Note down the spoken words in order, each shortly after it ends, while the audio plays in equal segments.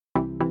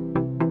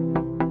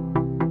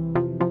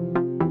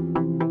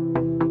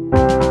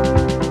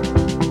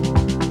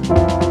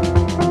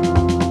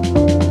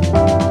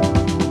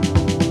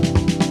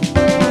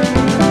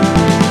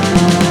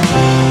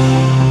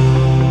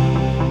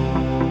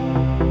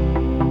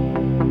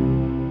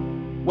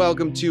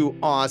Welcome to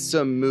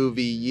Awesome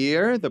Movie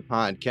Year, the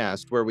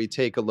podcast where we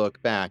take a look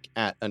back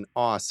at an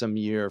awesome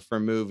year for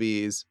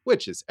movies,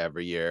 which is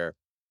every year.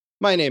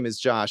 My name is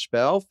Josh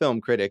Bell, film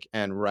critic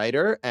and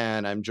writer,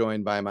 and I'm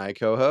joined by my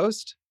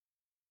co-host.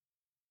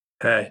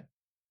 Hey.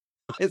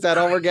 Is that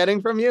all we're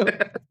getting from you?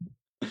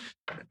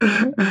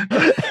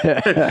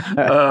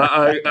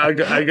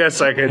 I guess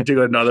I could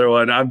do another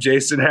one. I'm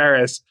Jason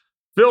Harris,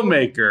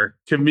 filmmaker,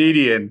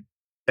 comedian,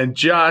 and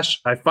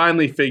Josh, I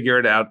finally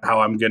figured out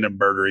how I'm going to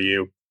murder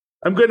you.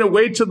 I'm going to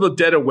wait till the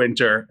dead of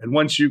winter, and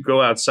once you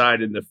go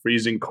outside in the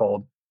freezing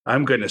cold,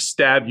 I'm going to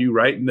stab you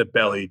right in the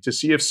belly to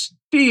see if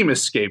steam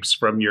escapes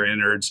from your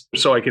innards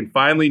so I can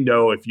finally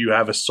know if you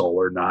have a soul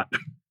or not.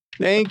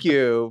 Thank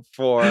you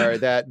for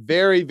that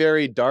very,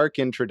 very dark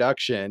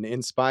introduction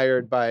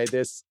inspired by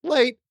this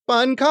light,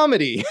 fun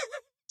comedy.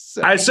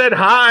 I said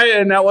hi,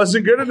 and that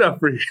wasn't good enough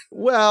for you.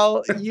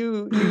 Well,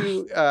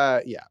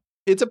 yeah.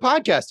 It's a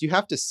podcast. You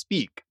have to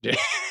speak.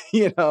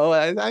 You know,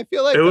 I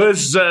feel like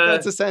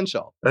that's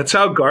essential. That's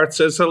how Garth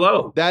says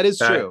hello. That is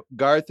true.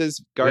 Garth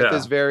is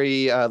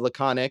very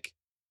laconic,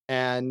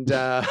 and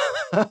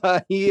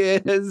he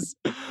is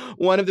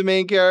one of the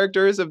main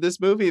characters of this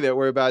movie that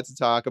we're about to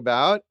talk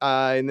about.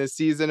 In this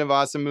season of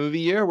Awesome Movie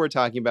Year, we're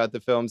talking about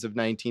the films of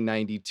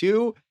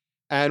 1992,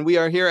 and we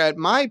are here at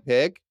my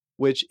pick,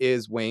 which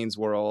is Wayne's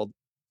World,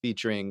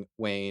 featuring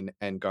Wayne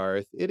and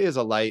Garth. It is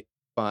a light,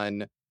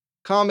 fun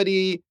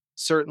comedy.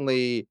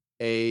 Certainly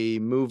a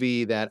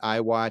movie that I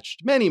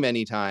watched many,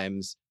 many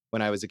times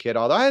when I was a kid,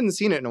 although I hadn't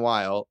seen it in a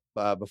while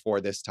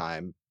before this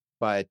time.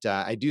 But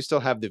I do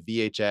still have the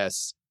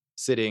VHS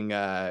sitting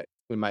in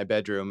my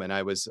bedroom, and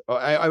I was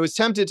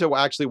tempted to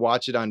actually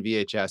watch it on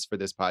VHS for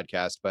this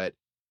podcast, but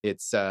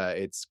it's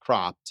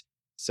cropped.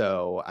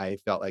 So I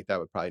felt like that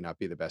would probably not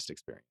be the best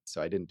experience.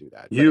 So I didn't do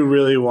that. You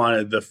really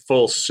wanted the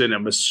full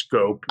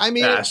CinemaScope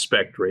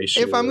aspect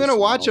ratio. If I'm going to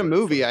watch a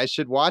movie, I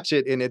should watch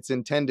it in its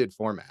intended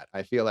format.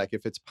 I feel like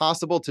if it's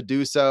possible to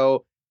do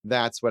so,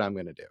 that's what I'm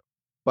going to do.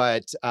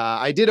 But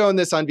I did own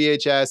this on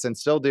VHS and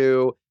still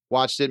do.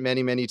 Watched it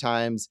many, many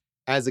times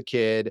as a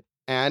kid.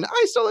 And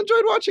I still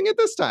enjoyed watching it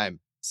this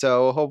time.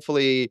 So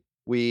hopefully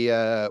we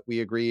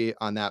agree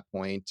on that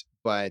point.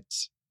 But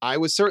I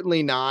was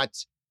certainly not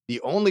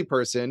the only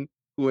person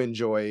who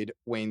enjoyed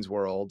Wayne's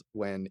World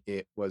when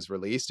it was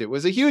released. It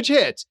was a huge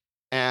hit.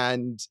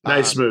 And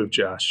nice move,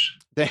 Josh.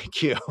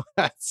 Thank you.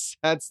 That's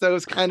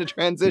those kind of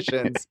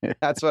transitions.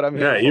 That's what I'm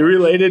here for. You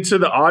related to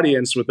the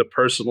audience with a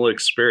personal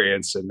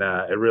experience, and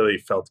it really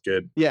felt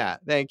good. Yeah,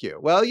 thank you.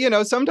 Well, you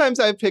know, sometimes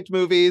I've picked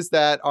movies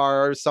that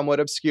are somewhat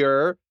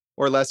obscure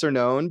or lesser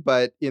known,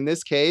 but in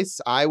this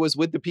case, I was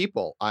with the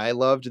people. I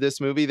loved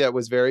this movie that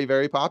was very,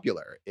 very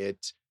popular.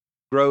 It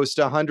grossed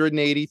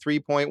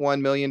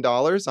 $183.1 million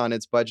on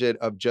its budget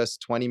of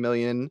just $20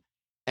 million.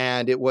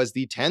 And it was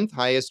the 10th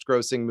highest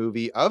grossing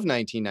movie of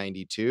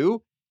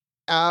 1992,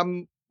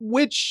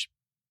 which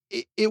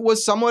it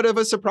was somewhat of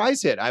a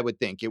surprise hit, I would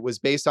think. It was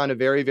based on a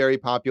very, very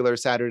popular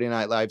Saturday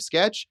Night Live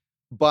sketch.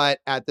 But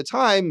at the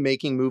time,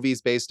 making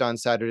movies based on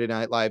Saturday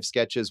Night Live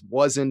sketches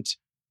wasn't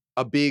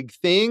a big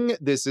thing.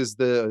 This is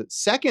the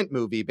second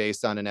movie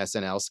based on an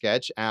SNL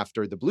sketch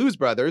after The Blues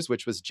Brothers,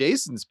 which was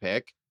Jason's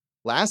pick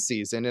last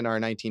season in our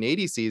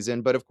 1980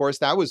 season. But of course,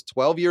 that was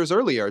 12 years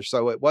earlier.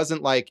 So it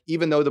wasn't like,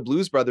 even though The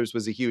Blues Brothers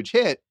was a huge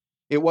hit,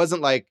 it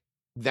wasn't like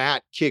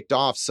that kicked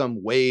off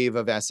some wave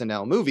of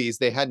SNL movies.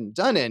 They hadn't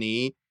done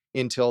any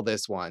until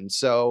this one.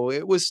 So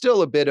it was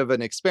still a bit of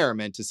an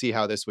experiment to see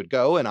how this would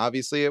go. And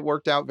obviously it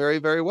worked out very,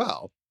 very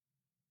well.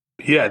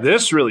 Yeah,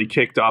 this really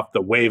kicked off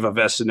the wave of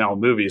SNL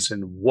movies,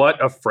 and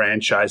what a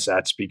franchise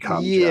that's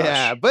become.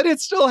 Yeah, Josh. But it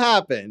still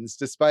happens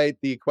despite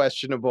the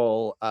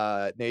questionable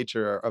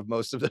nature of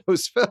most of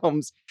those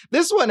films.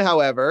 This one,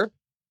 however,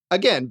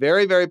 again,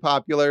 very, very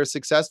popular,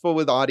 successful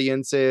with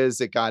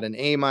audiences. It got an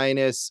A-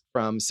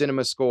 from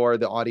CinemaScore,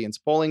 the audience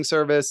polling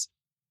service.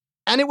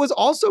 And it was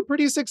also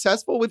pretty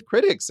successful with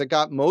critics. It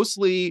got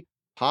mostly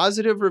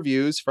positive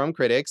reviews from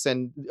critics.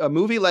 And a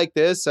movie like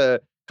this,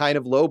 kind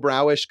of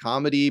lowbrowish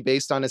comedy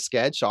based on a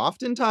sketch,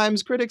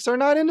 oftentimes critics are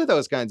not into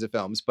those kinds of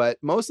films, but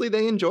mostly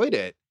they enjoyed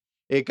it.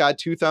 It got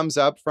 2 thumbs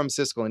up from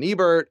Siskel and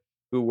Ebert,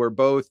 who were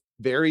both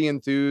very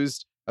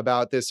enthused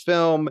about this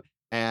film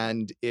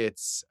and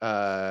its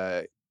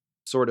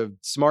sort of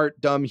smart,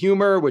 dumb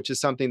humor, which is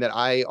something that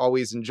I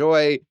always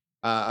enjoy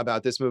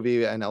about this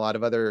movie and a lot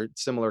of other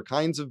similar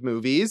kinds of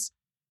movies.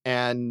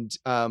 And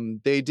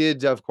they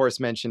did, of course,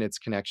 mention its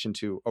connection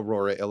to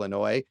Aurora,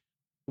 Illinois,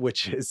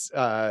 which is,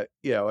 a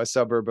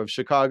suburb of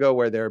Chicago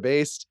where they're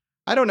based.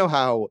 I don't know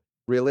how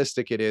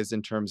realistic it is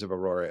in terms of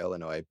Aurora,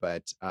 Illinois,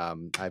 but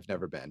I've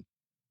never been.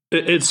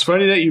 It's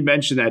funny that you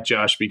mentioned that,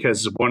 Josh,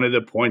 because one of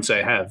the points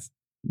I have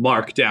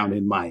marked down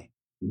in my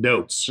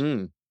notes,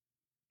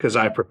 because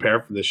I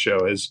prepare for the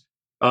show, is,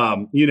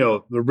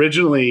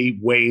 originally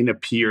Wayne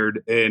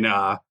appeared in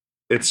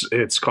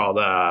It's called,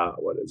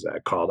 what is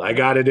that called? I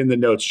got it in the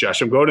notes, Josh.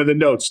 I'm going to the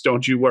notes.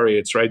 Don't you worry.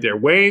 It's right there.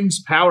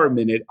 Wayne's Power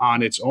Minute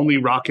on It's Only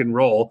Rock and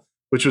Roll,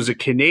 which was a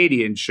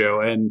Canadian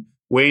show. And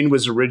Wayne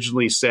was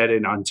originally set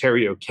in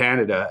Ontario,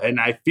 Canada. And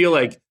I feel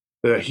like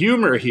the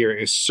humor here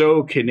is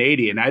so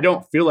Canadian. I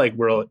don't feel like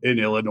we're in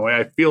Illinois.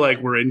 I feel like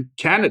we're in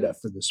Canada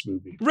for this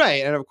movie.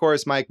 Right. And of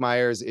course, Mike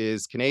Myers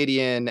is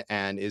Canadian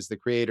and is the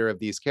creator of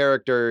these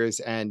characters.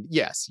 And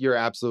yes, you're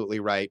absolutely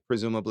right.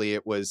 Presumably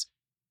it was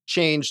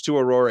changed to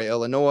Aurora,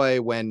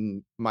 Illinois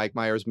when Mike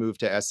Myers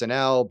moved to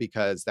SNL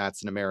because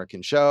that's an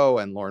American show.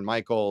 And Lorne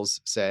Michaels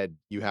said,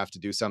 you have to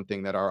do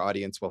something that our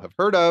audience will have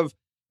heard of,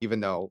 even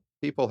though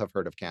people have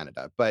heard of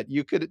Canada. But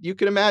you could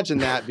imagine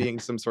that being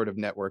some sort of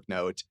network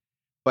note.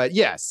 But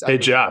yes. Hey,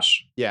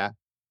 Josh. Yeah.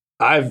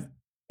 I've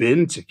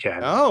been to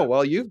Canada. Oh,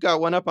 well, you've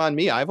got one up on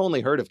me. I've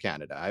only heard of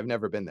Canada. I've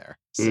never been there.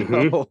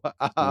 So,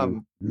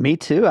 me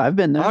too. I've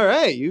been there. All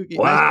right. You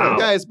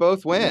guys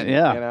both win.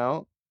 Yeah. You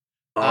know?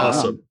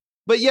 Awesome.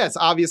 But yes,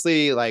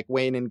 obviously, like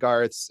Wayne and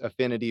Garth's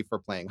affinity for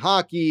playing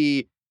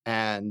hockey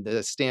and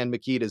the Stan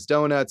Mikita's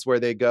Donuts where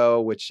they go,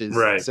 which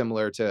is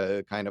similar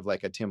to kind of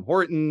like a Tim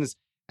Hortons.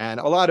 And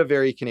a lot of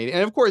very Canadian.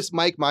 And of course,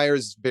 Mike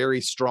Myers'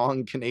 very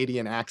strong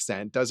Canadian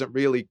accent doesn't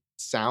really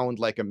sound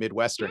like a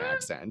Midwestern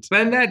accent.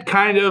 And that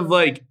kind of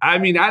like, I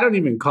mean, I don't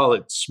even call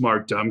it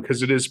smart dumb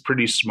because it is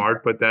pretty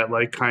smart, but that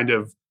like kind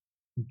of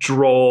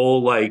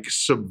droll, like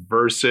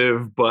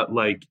subversive, but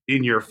like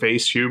in your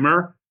face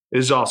humor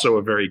is also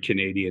a very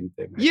Canadian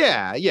thing.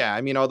 Yeah. Yeah.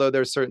 I mean, although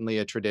there's certainly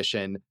a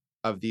tradition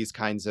of these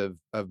kinds of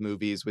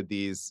movies with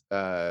these,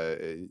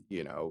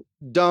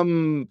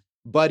 dumb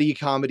buddy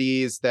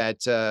comedies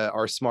that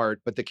are smart,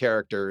 but the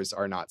characters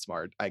are not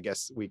smart, I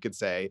guess we could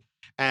say.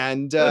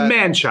 And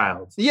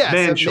man-child. Yes,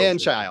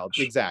 man-child.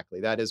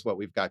 Exactly. That is what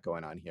we've got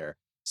going on here.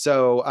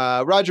 So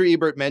Roger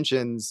Ebert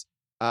mentions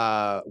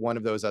one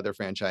of those other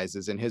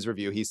franchises in his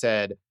review. He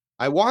said,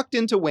 I walked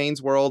into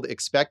Wayne's World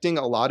expecting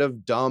a lot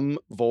of dumb,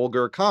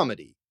 vulgar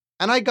comedy,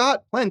 and I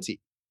got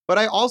plenty. But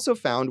I also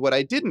found what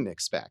I didn't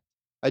expect,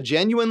 a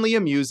genuinely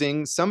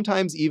amusing,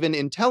 sometimes even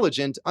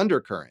intelligent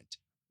undercurrent.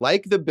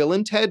 Like the Bill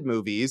and Ted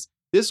movies,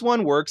 this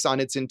one works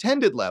on its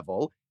intended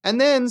level and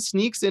then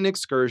sneaks in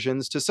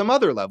excursions to some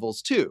other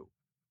levels too.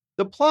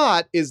 The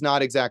plot is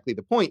not exactly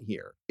the point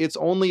here. It's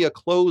only a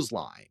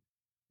clothesline.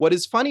 What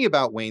is funny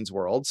about Wayne's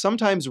World,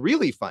 sometimes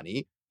really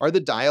funny, are the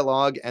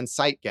dialogue and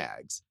sight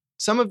gags.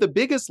 Some of the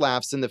biggest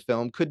laughs in the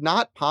film could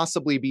not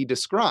possibly be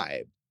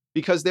described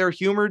because their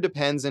humor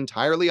depends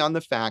entirely on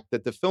the fact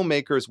that the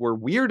filmmakers were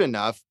weird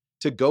enough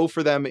to go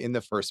for them in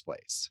the first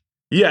place.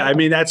 Yeah, I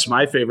mean, that's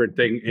my favorite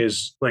thing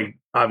is, like,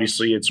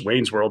 obviously it's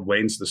Wayne's World,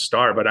 Wayne's the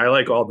star, but I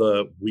like all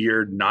the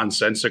weird,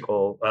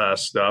 nonsensical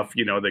stuff.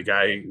 You know, the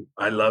guy,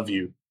 I love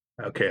you.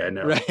 Okay, I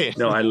know. Right.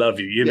 No, I love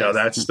you. You know,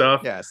 that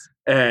stuff. Yes.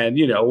 And,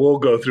 you know, we'll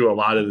go through a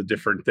lot of the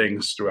different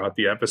things throughout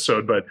the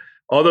episode, but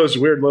all those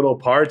weird little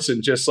parts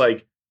and just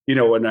like, you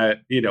know, when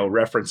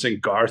referencing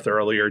Garth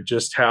earlier,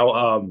 just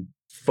how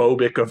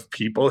phobic of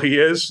people he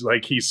is.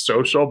 Like, he's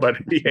social, but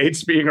he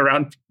hates being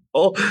around people.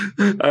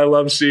 I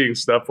love seeing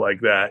stuff like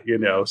that, you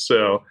know.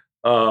 So,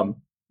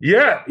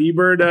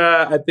 Ebert,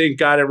 I think,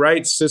 got it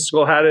right.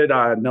 Siskel had it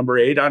on number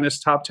 8 on his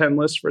top 10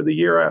 list for the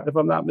year, if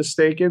I'm not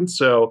mistaken.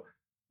 So,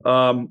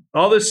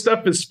 all this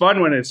stuff is fun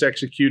when it's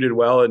executed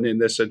well, and in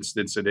this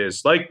instance it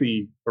is, like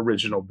the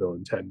original Bill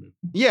and Ted movie.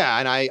 Yeah,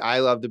 and I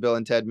love the Bill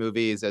and Ted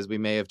movies, as we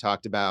may have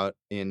talked about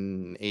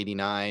in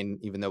 89,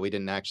 even though we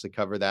didn't actually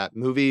cover that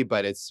movie,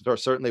 but it's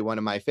certainly one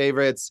of my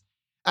favorites.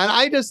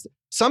 And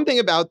something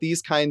about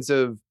these kinds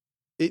of,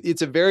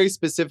 it's a very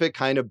specific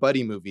kind of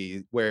buddy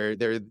movie where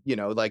they're, you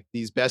know, like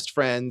these best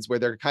friends where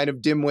they're kind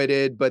of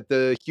dim-witted, but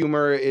the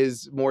humor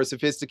is more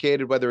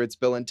sophisticated, whether it's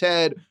Bill and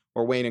Ted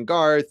or Wayne and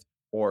Garth,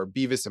 or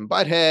Beavis and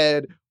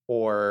Butthead,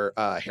 or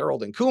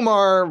Harold and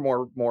Kumar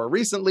more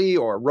recently,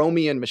 or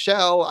Romy and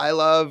Michelle. I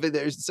love,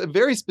 there's a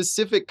very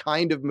specific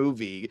kind of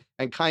movie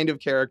and kind of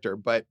character,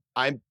 but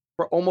I'm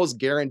almost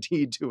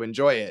guaranteed to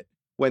enjoy it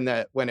when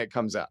it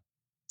comes up.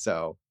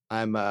 So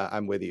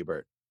I'm with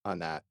Ebert on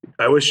that.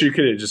 I wish you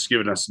could have just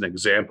given us an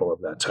example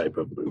of that type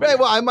of movie. Right.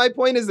 Well, my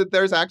point is that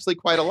there's actually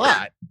quite a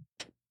lot.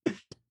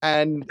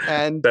 And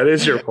that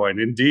is your point,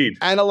 indeed.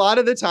 And a lot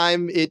of the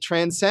time it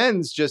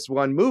transcends just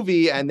one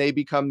movie and they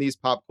become these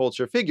pop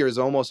culture figures.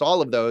 Almost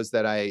all of those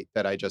that I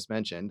just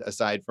mentioned,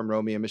 aside from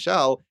Romy and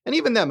Michelle, and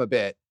even them a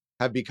bit,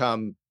 have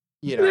become,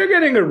 you know, they're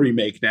getting a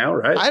remake now,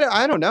 right?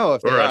 I don't know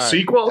if or a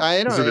sequel.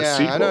 I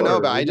don't know,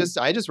 but I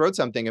just wrote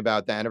something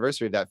about the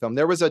anniversary of that film.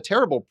 There was a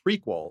terrible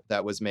prequel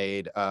that was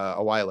made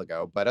a while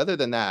ago, but other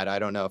than that, I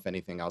don't know if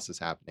anything else is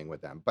happening with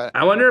them. But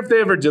I wonder if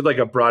they ever did like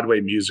a Broadway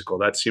musical.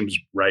 That seems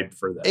ripe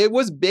for that. It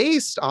was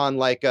based on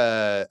like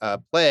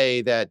a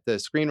play that the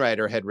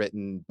screenwriter had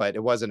written, but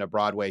it wasn't a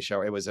Broadway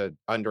show. It was an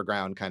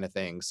underground kind of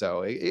thing,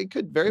 so it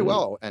could very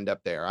well end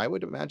up there. I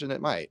would imagine it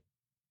might,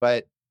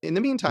 but. In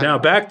the meantime, now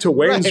back to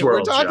Wayne's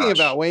World. We're talking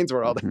about Wayne's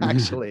World,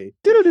 actually.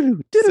 So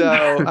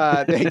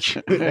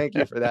thank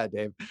you for that,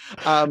 Dave.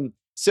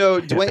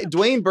 So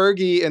Dwayne Berge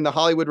in The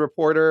Hollywood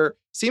Reporter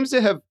seems to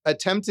have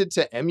attempted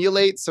to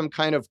emulate some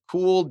kind of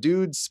cool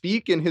dude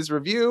speak in his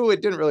review.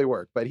 It didn't really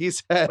work, but he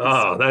says,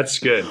 "Oh, that's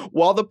good.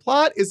 While the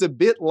plot is a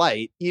bit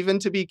light, even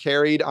to be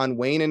carried on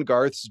Wayne and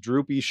Garth's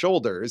droopy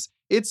shoulders,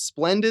 it's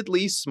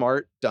splendidly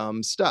smart,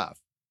 dumb stuff.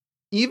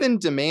 Even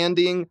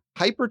demanding,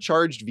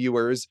 hypercharged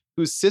viewers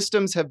whose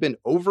systems have been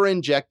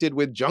over-injected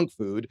with junk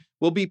food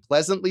will be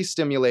pleasantly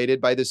stimulated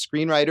by the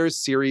screenwriter's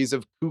series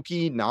of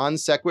kooky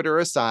non-sequitur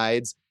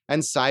asides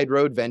and side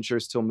road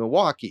ventures to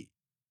Milwaukee.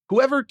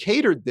 Whoever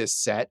catered this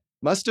set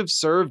must have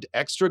served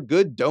extra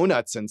good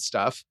donuts and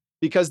stuff,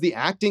 because the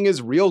acting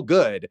is real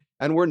good,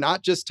 and we're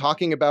not just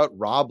talking about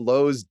Rob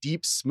Lowe's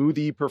deep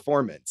smoothie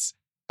performance.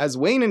 As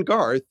Wayne and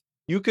Garth,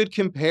 you could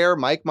compare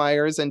Mike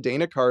Myers and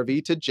Dana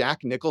Carvey to Jack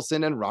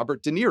Nicholson and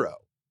Robert De Niro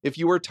if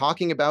you were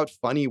talking about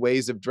funny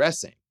ways of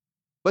dressing.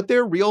 But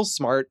they're real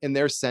smart in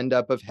their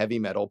send-up of heavy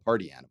metal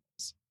party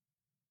animals."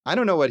 I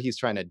don't know what he's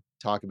trying to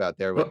talk about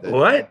there with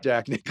what?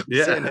 Jack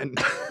Nicholson and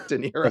De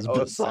Niro. That's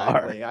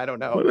bizarre. I don't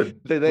know. What a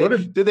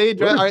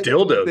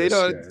dildo this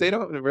guy. They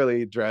don't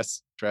really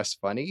dress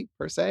funny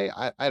per se.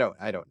 I don't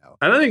know.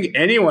 I don't think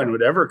anyone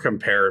would ever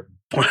compare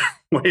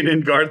Wayne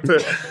and Garth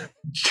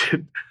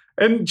to.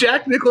 And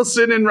Jack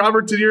Nicholson and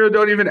Robert De Niro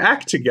don't even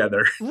act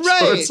together. Right.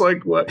 So it's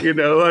like, what, it's just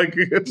like,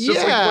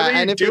 what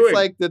are you doing? It's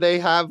like, do they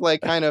have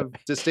like kind of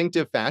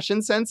distinctive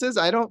fashion senses?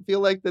 I don't feel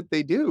like that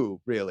they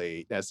do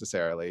really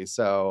necessarily.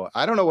 So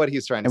I don't know what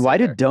he's trying to say. And why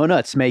there. do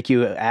donuts make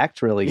you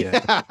act really good?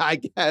 Yeah, I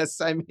guess.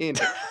 I mean,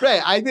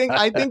 right.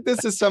 I think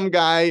this is some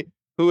guy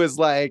who is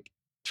like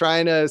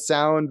trying to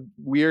sound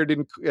weird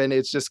and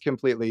it's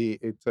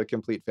a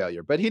complete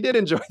failure. But he did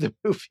enjoy the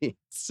movie.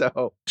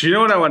 So do you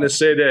know what I want to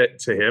say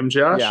to him,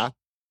 Josh? Yeah.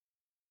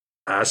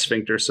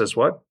 Sphincter says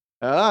what?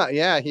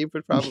 Yeah, he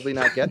would probably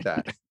not get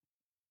that.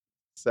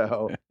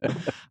 So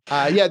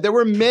there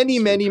were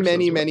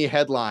many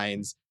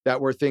headlines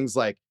that were things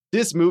like,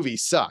 "This movie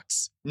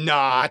sucks."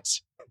 Not.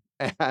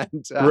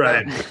 And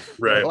right.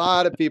 A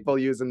lot of people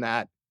using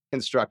that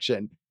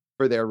construction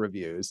for their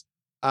reviews.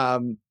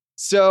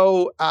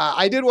 So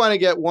I did want to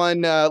get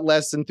one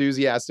less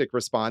enthusiastic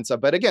response.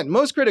 But again,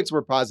 most critics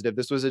were positive.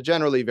 This was a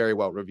generally very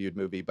well-reviewed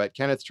movie. But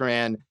Kenneth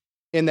Turan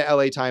in the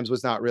LA Times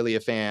was not really a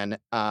fan.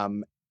 I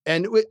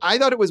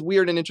thought it was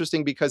weird and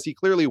interesting because he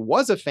clearly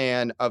was a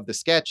fan of the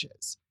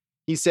sketches.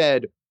 He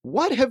said,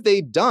 "What have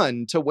they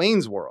done to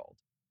Wayne's World?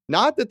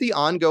 Not that the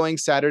ongoing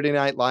Saturday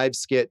Night Live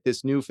skit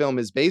this new film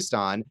is based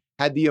on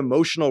had the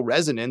emotional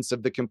resonance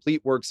of the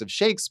complete works of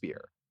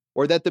Shakespeare,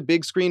 or that the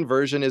big screen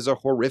version is a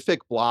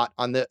horrific blot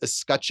on the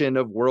escutcheon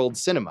of world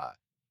cinema.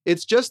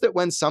 It's just that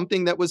when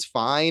something that was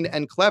fine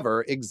and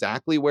clever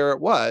exactly where it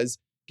was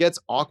gets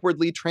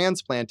awkwardly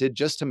transplanted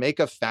just to make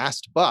a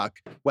fast buck,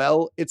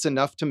 well, it's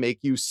enough to make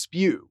you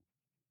spew.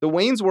 The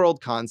Wayne's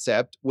World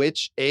concept,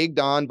 which, egged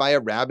on by a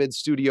rabid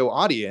studio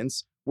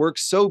audience,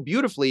 works so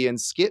beautifully in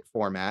skit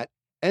format,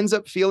 ends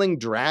up feeling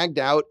dragged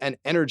out and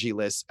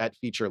energyless at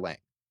feature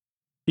length."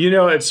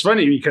 It's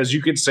funny because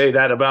you could say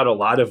that about a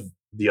lot of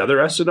the other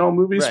SNL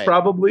movies, right,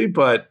 probably,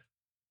 but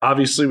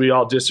obviously we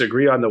all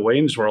disagree on the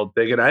Wayne's World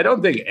thing, and I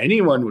don't think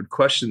anyone would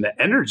question the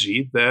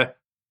energy.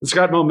 It's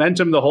got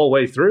momentum the whole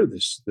way through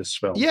this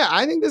film. Yeah,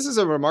 I think this is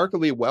a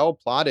remarkably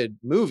well-plotted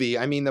movie.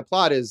 I mean, the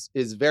plot is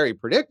very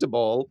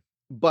predictable,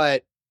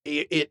 but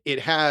it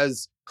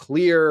has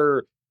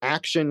clear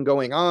action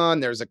going on.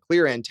 There's a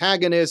clear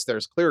antagonist.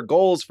 There's clear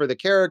goals for the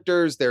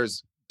characters.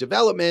 There's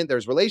development.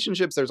 There's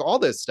relationships. There's all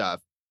this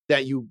stuff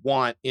that you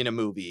want in a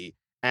movie.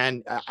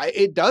 And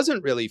it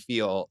doesn't really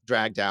feel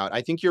dragged out.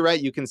 I think you're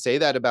right. You can say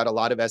that about a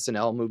lot of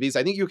SNL movies.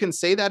 I think you can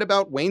say that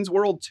about Wayne's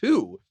World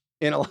too,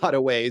 in a lot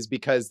of ways,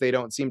 because they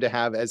don't seem to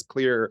have as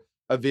clear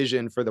a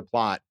vision for the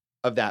plot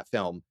of that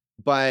film.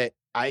 But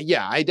I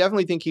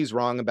definitely think he's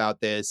wrong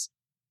about this.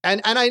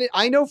 And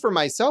I know for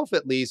myself,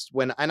 at least,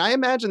 and I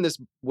imagine this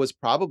was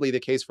probably the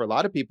case for a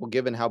lot of people,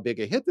 given how big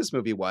a hit this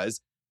movie was.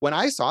 When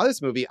I saw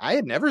this movie, I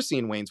had never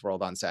seen Wayne's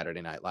World on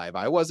Saturday Night Live.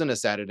 I wasn't a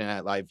Saturday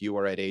Night Live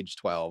viewer at age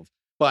 12.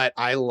 But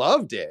I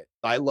loved it.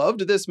 I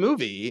loved this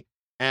movie,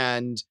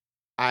 and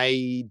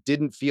I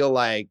didn't feel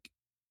like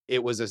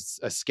it was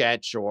a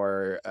sketch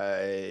or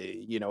a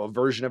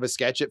version of a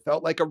sketch. It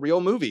felt like a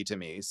real movie to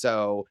me.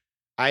 So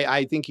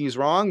I think he's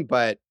wrong,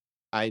 but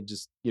I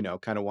just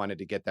kind of wanted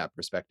to get that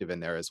perspective in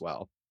there as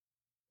well.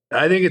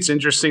 I think it's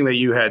interesting that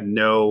you had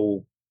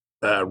no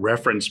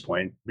reference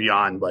point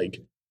beyond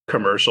like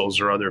commercials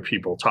or other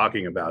people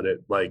talking about it.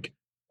 Like,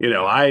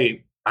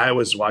 I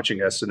was watching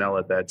SNL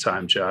at that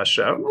time, Josh.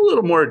 I'm a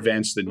little more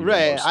advanced than you.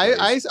 Right.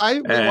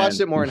 I watched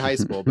it more in high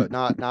school, but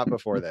not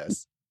before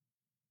this.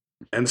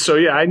 And so,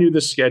 yeah, I knew the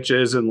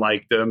sketches and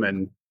liked them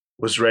and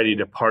was ready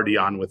to party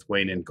on with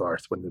Wayne and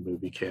Garth when the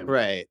movie came.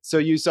 Right. So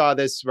you saw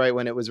this right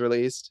when it was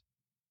released?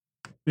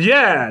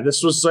 Yeah.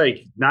 This was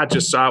like, not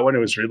just saw it when it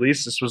was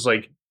released. This was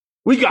like,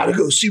 we got to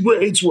go see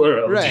Wayne's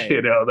World, right,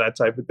 that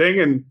type of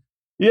thing. And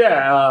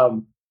yeah,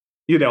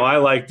 I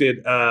liked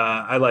it.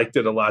 I liked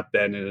it a lot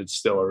then, and it's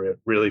still a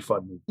really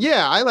fun movie.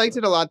 Yeah, I liked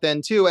it a lot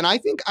then too. And I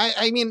think,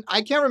 I mean,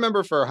 I can't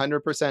remember for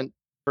 100%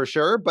 for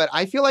sure. But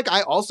I feel like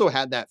I also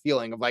had that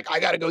feeling of like, I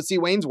got to go see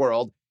Wayne's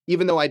World,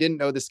 even though I didn't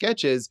know the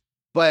sketches.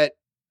 But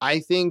I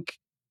think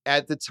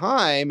at the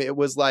time it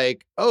was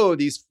like, oh,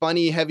 these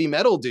funny heavy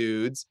metal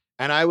dudes.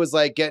 And I was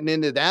like getting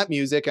into that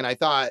music. And I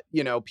thought,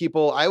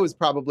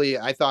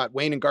 I thought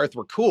Wayne and Garth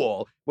were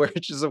cool,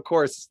 which is, of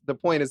course, the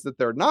point is that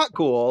they're not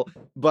cool.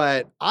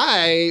 But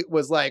I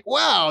was like,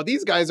 wow,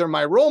 these guys are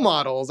my role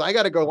models. I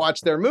got to go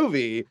watch their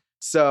movie.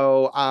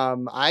 So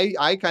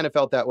I kind of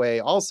felt that way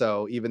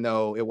also, even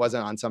though it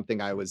wasn't on something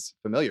I was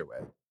familiar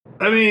with.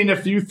 I mean, a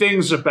few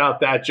things about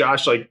that,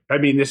 Josh. Like, I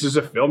mean, this is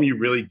a film you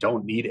really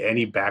don't need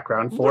any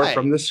background for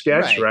from the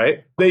sketch,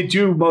 right? They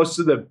do most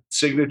of the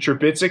signature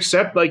bits,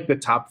 except like the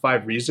top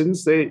 5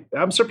 reasons.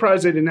 I'm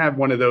surprised they didn't have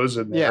one of those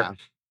in there. Yeah.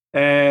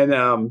 And,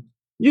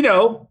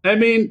 I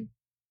mean,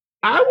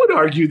 I would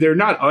argue they're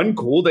not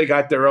uncool. They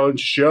got their own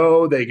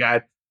show. They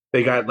got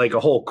like a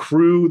whole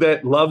crew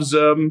that loves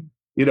them.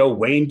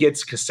 Wayne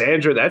gets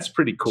Cassandra. That's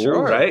pretty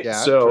cool, right?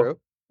 Yeah, so. True.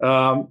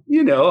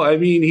 I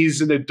mean, he's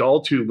an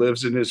adult who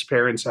lives in his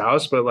parents'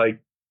 house, but like,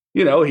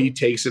 he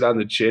takes it on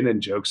the chin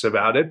and jokes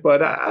about it.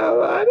 But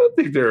I don't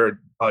think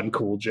they're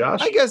uncool, Josh.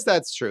 I guess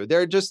that's true.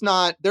 They're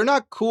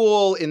not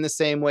cool in the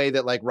same way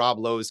that like Rob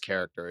Lowe's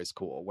character is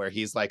cool, where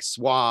he's like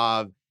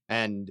suave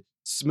and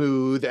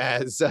smooth,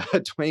 as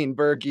Dwayne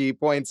Berkey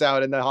points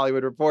out in The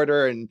Hollywood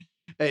Reporter, and,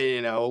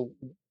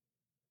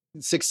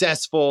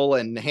 successful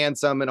and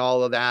handsome and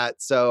all of that.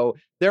 So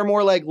they're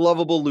more like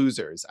lovable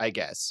losers, I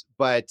guess.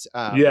 But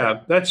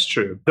yeah, that's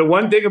true. The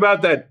one thing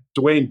about that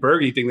Dwayne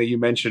Berkey thing that you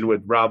mentioned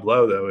with Rob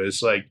Lowe, though,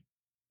 is like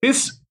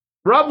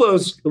Rob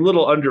Lowe's a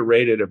little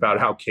underrated about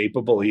how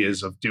capable he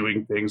is of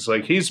doing things.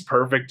 Like, he's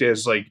perfect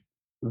as like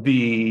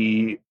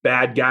the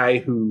bad guy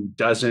who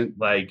doesn't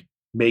like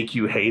make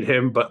you hate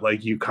him, but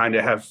like you kind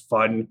of have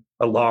fun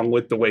along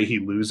with the way he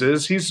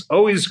loses. He's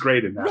always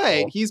great in that.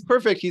 Right. role. He's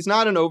perfect. He's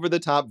not an over the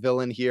top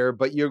villain here,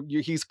 but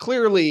he's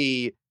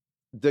clearly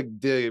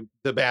the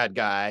bad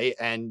guy,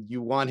 and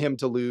you want him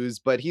to lose,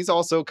 but he's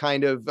also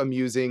kind of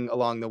amusing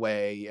along the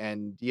way.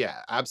 And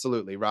yeah,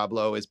 absolutely. Rob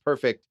Lowe is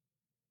perfect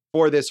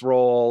for this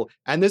role.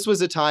 And this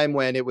was a time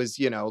when it was,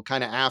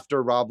 kind of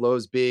after Rob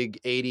Lowe's big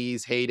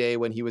 80s heyday,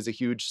 when he was a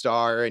huge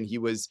star and he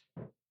was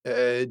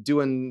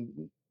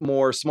doing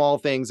more small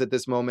things at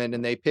this moment,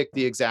 and they picked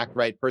the exact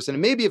right person.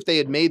 And maybe if they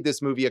had made this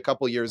movie a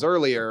couple years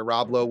earlier,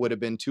 Rob Lowe would have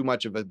been too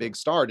much of a big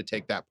star to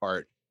take that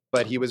part,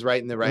 but he was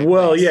right in the right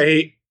place.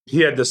 Yeah,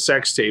 he had the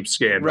sex tape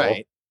scandal,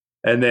 right?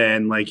 And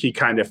then like he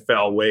kind of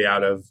fell way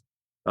out of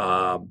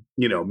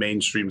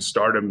mainstream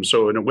stardom.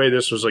 So in a way,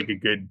 this was like a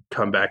good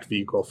comeback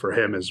vehicle for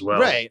him as well.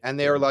 Right. And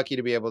they were lucky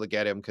to be able to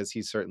get him, because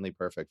he's certainly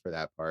perfect for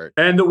that part.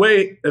 And the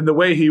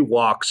way he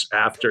walks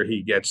after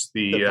he gets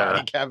the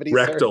body cavity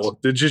rectal, search.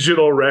 the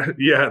digital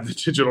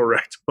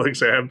rectal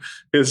exam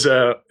is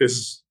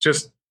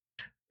just,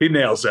 he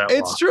nails that.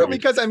 It's walk, true, right?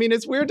 because I mean,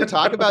 it's weird to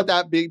talk about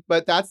that big,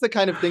 but that's the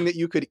kind of thing that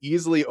you could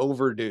easily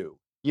overdo,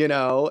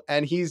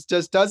 and he's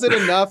just does it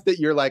enough that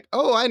you're like,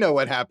 oh, I know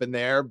what happened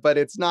there, but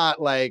it's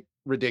not like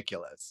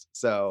ridiculous.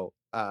 So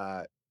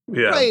right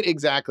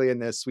exactly in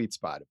the sweet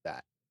spot of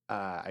that,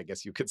 I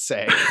guess you could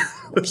say.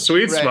 The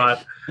sweet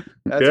spot.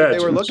 That's what they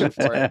were looking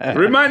for. It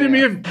reminded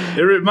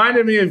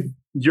me of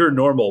your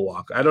normal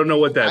walk. I don't know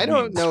what that means. I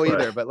don't know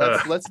either, but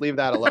let's leave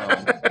that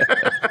alone.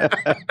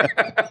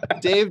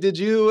 Dave, did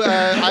you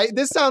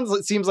this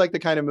seems like the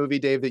kind of movie,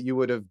 Dave, that you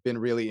would have been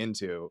really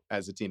into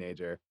as a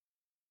teenager.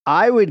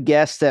 I would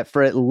guess that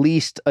for at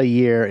least a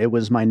year, it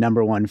was my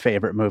number one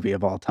favorite movie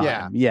of all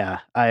time. Yeah.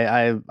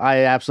 I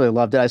absolutely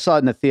loved it. I saw it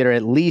in the theater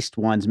at least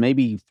once,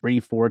 maybe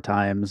 3-4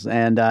 times.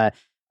 And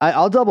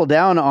I'll double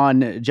down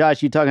on,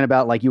 Josh, you talking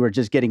about like you were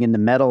just getting into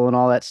metal and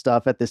all that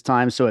stuff at this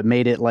time. So it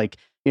made it like,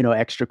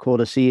 extra cool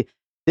to see.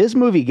 This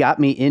movie got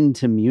me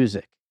into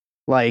music.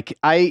 Like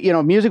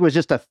music was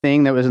just a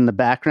thing that was in the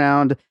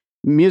background.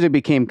 Music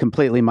became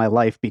completely my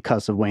life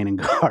because of Wayne and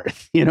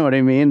Garth. You know what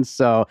I mean?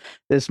 So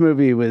this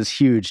movie was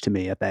huge to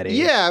me at that age.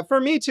 Yeah, for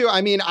me too.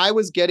 I mean, I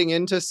was getting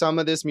into some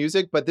of this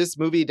music, but this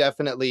movie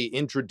definitely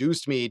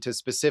introduced me to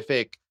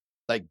specific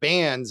like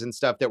bands and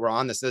stuff that were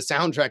on this. The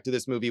soundtrack to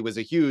this movie was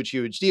a huge,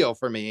 huge deal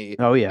for me.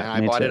 Oh yeah.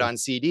 And I bought it on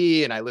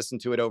CD and I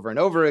listened to it over and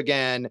over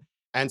again.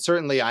 And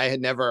certainly I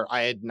had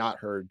not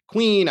heard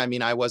Queen. I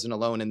mean, I wasn't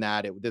alone in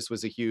that. This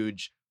was a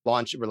huge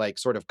launch, or like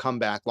sort of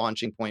comeback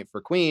launching point for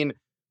Queen.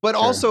 But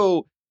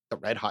also the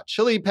Red Hot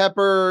Chili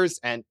Peppers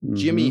and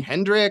Jimi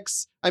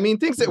Hendrix. I mean,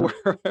 things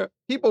that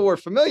people were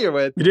familiar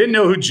with. You didn't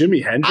know who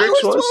Jimi Hendrix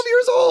was? I was 12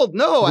 years old.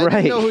 No, I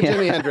didn't know who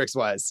Jimi Hendrix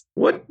was.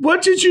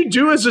 What did you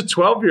do as a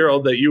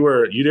 12-year-old that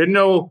you didn't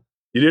know?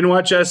 You didn't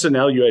watch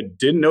SNL. You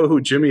didn't know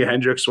who Jimi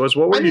Hendrix was.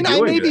 What were you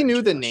doing? I maybe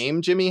knew the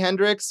name Jimi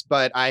Hendrix,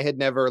 but I had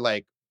never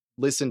like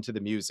listened to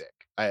the music.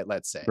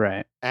 Let's say.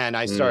 Right. And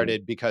I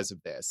started because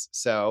of this.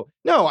 So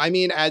no, I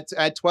mean,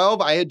 at 12,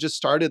 I had just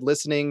started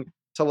listening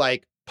to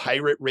like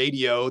pirate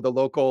radio, the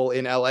local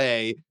in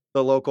LA,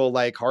 the local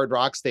like hard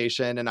rock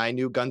station. And I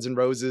knew Guns N'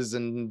 Roses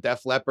and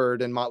Def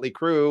Leppard and Motley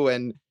Crue.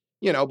 And,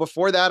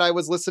 before that I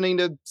was listening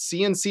to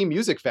CNC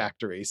Music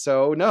Factory.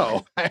 So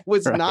no, I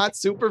was not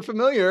super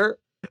familiar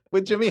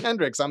with Jimi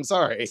Hendrix. I'm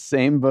sorry.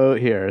 Same boat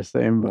here.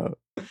 Same boat.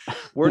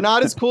 We're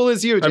not as cool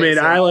as you, Jason. I mean,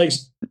 I like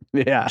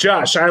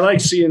Josh, I like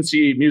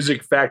CNC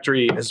Music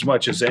Factory as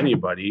much as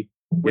anybody.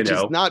 Which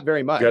is not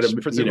very much,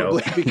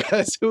 presumably,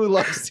 because who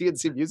loves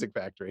CNC Music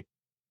Factory?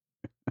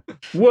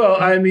 Well,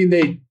 I mean,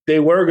 they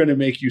were going to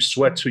make you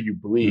sweat till you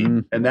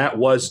bleed, and that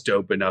was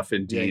dope enough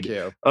indeed. Thank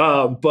you.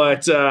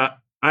 But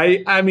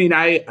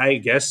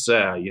I guess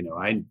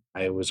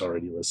I was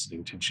already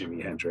listening to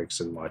Jimi Hendrix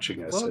and watching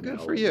SNL. Well,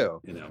 good for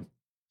you.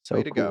 So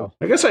way to go.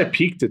 I guess I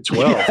peaked at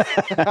 12.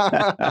 All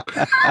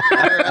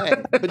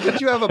right. But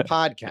did you have a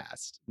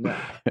podcast?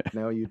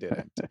 No, you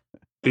didn't.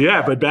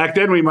 Yeah, but back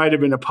then we might have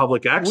been a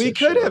public access. We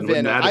could have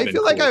been. I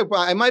feel like cool?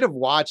 I might have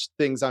watched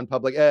things on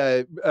public.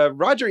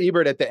 Roger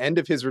Ebert at the end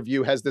of his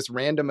review has this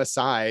random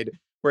aside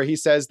where he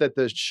says that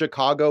the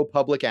Chicago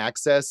public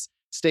access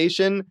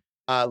station,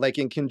 like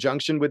in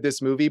conjunction with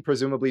this movie,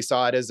 presumably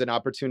saw it as an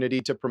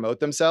opportunity to promote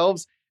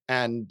themselves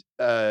and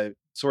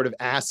sort of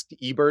asked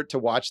Ebert to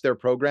watch their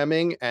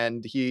programming.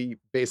 And he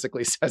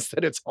basically says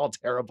that it's all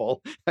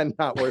terrible and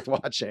not worth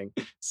watching.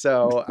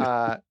 So,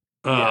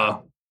 yeah.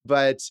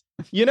 But,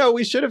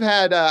 we should have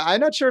had, I'm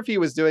not sure if he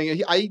was doing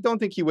it. I don't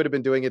think he would have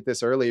been doing it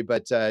this early,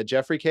 but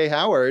Jeffrey K.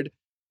 Howard,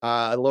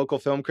 a local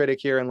film critic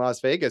here in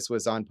Las Vegas,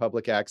 was on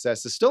public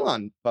access, is still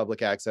on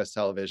public access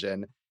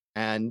television.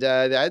 And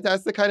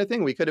that's the kind of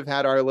thing we could have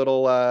had our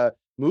little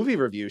movie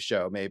review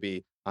show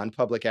maybe on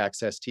public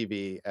access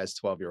TV as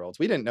 12-year-olds.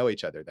 We didn't know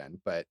each other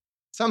then, but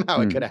somehow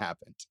it could have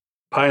happened.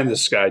 Pie in the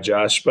sky,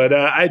 Josh. But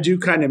I do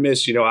kind of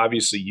miss,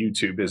 obviously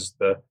YouTube is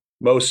the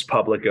most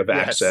public of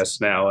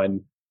access now.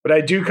 But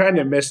I do kind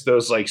of miss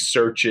those like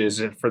searches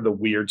and for the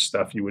weird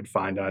stuff you would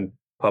find on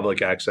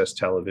public access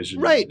television.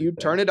 Right. You'd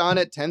turn it on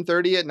at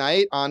 10:30 at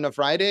night on a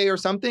Friday or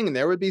something, and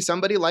there would be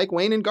somebody like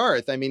Wayne and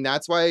Garth. I mean,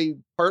 that's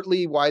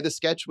partly why the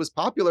sketch was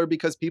popular,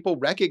 because people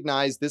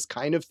recognize this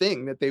kind of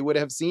thing that they would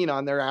have seen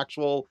on their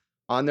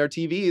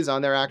TVs,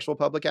 on their actual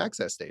public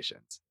access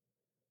stations.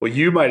 Well,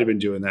 you might have been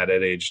doing that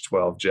at age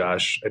 12,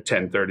 Josh, at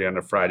 10:30 on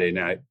a Friday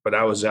night, but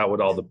I was out with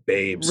all the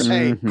babes.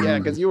 Right. Yeah,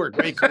 because you were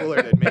way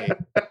cooler than me.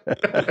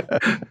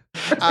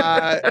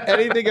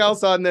 Anything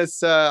else on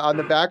this, on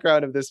the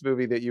background of this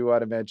movie that you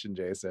want to mention,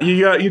 Jason?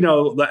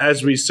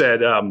 As we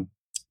said,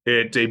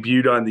 it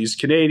debuted on these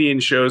Canadian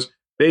shows.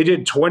 They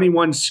did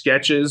 21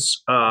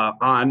 sketches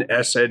on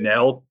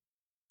SNL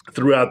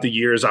throughout the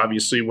years,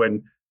 obviously,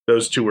 when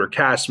those two were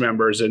cast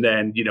members. And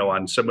then,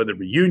 on some of the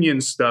reunion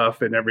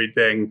stuff and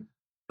everything.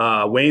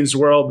 Wayne's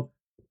World,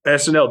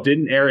 SNL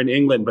didn't air in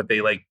England, but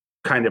they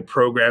kind of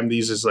programmed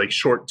these as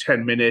short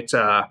 10-minute,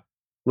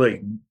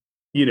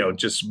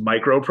 just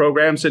micro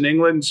programs in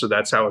England. So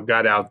that's how it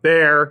got out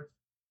there.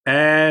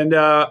 And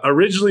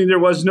originally there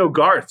was no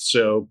Garth.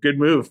 So good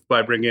move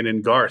by bringing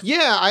in Garth.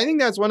 Yeah, I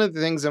think that's one of the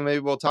things, and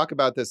maybe we'll talk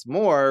about this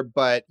more,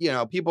 but,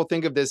 people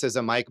think of this as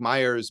a Mike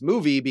Myers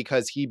movie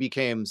because he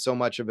became so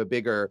much of a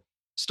bigger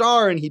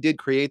star and he did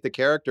create the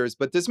characters,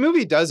 but this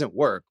movie doesn't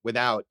work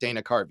without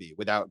Dana Carvey,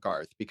 without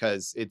Garth,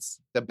 because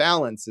the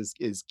balance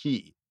is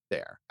key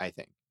there, I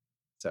think.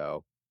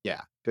 So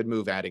yeah, good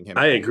move adding him.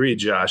 I agree,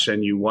 Josh.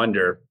 And you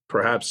wonder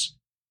perhaps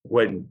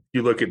when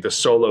you look at the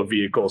solo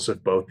vehicles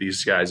of both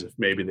these guys, if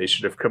maybe they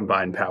should have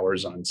combined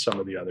powers on some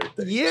of the other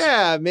things.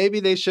 Yeah,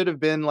 maybe they should have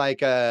been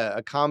like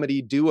a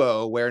comedy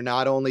duo where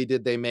not only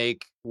did they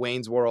make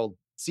Wayne's World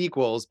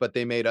sequels, but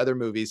they made other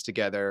movies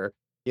together.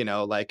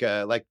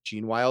 Like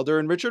Gene Wilder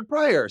and Richard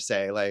Pryor,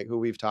 say, who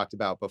we've talked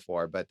about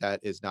before, but that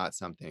is not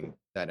something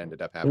that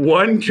ended up happening.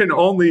 One can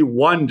only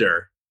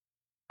wonder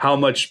how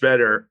much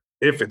better,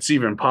 if it's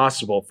even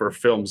possible, for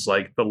films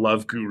like The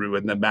Love Guru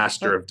and The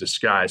Master of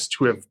Disguise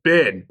to have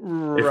been,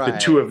 if the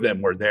two of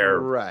them were there.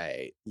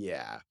 Right.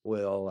 Yeah.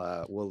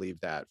 We'll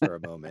leave that for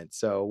a moment.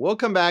 So we'll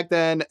come back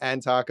then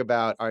and talk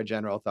about our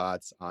general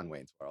thoughts on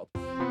Wayne's World.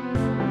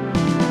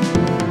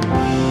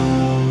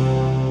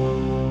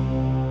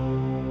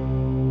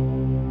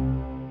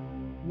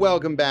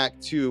 Welcome back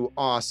to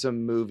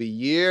Awesome Movie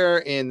Year.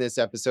 In this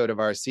episode of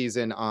our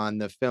season on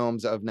the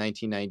films of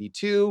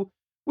 1992,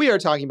 we are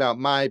talking about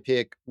my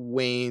pick,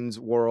 Wayne's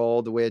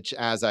World, which,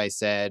 as I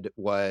said,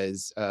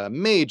 was a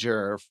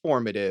major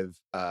formative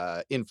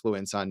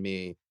influence on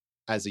me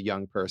as a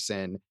young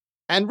person.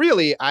 And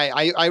really,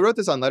 I wrote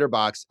this on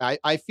Letterboxd.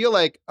 I feel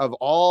like of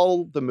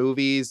all the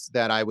movies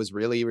that I was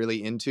really,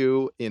 really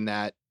into in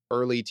that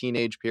early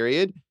teenage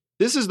period,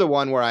 this is the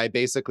one where I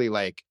basically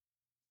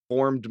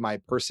formed my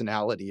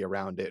personality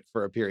around it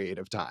for a period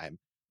of time.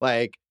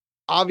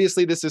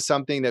 Obviously, this is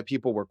something that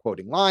people were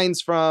quoting lines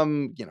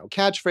from,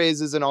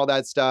 catchphrases and all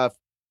that stuff.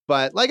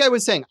 But like I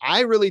was saying,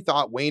 I really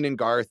thought Wayne and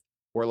Garth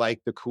were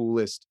the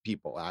coolest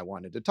people. I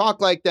wanted to talk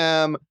like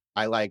them.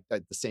 I liked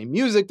the same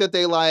music that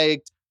they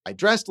liked. I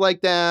dressed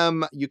like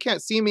them. You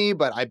can't see me,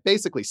 but I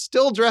basically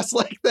still dress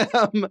like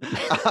them.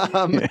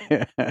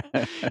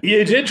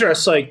 You did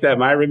dress like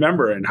them. I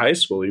remember in high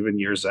school, even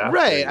years after.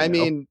 Right. I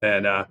mean,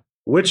 and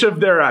which of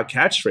their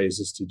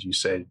catchphrases did you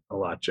say a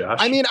lot, Josh?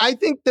 I mean, I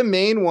think the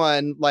main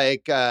one, my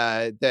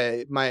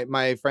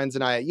friends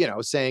and I,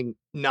 saying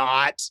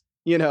 "not"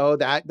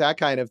 that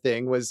kind of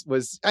thing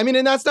was, I mean,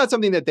 and that's not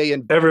something that they,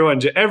 everyone,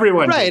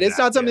 right. It's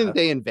not something that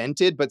they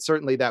invented, but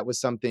certainly that was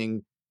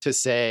something to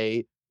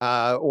say,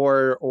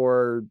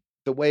 or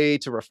the way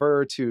to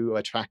refer to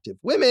attractive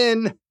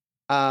women,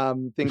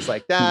 things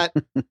like that.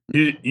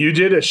 You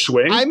did a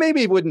swing? I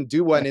maybe wouldn't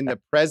do one in the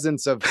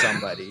presence of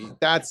somebody.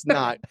 That's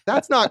not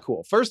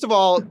cool. First of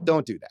all,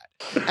 don't do that.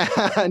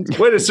 And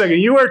wait a second.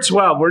 You were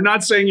 12. We're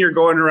not saying you're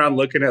going around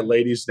looking at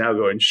ladies now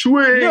going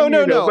swing. No.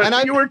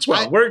 And you were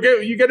 12.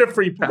 You get a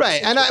free pass.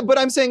 Right. And what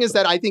I'm saying is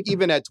that I think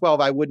even at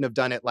 12, I wouldn't have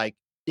done it like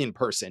in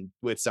person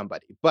with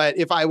somebody. But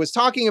if I was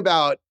talking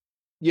about,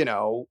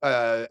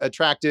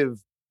 attractive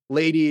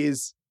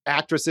ladies,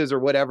 actresses or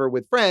whatever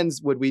with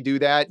friends, would we do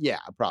that? Yeah,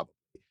 probably.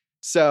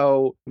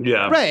 So,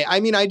 yeah. Right.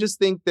 I mean, I just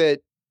think that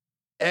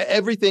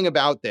everything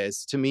about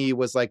this to me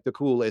was like the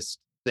coolest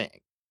thing.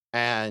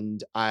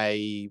 And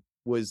I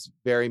was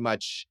very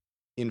much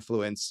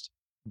influenced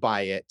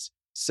by it.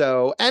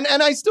 So, and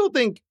I still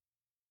think,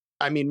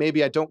 I mean,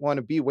 maybe I don't want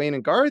to be Wayne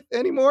and Garth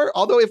anymore.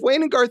 Although if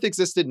Wayne and Garth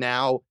existed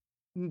now,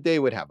 they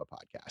would have a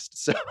podcast.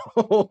 So,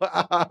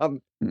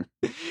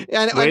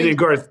 Wayne and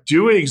Garth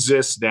do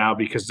exist now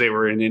because they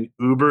were in an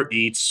Uber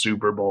Eats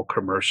Super Bowl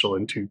commercial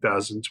in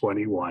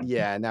 2021.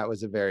 Yeah, and that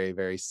was a very,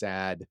 very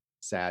sad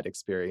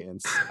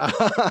experience.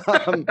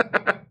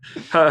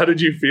 How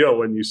did you feel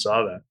when you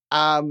saw that?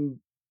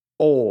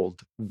 Old,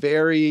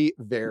 very,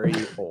 very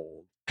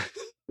old.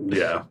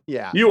 Yeah.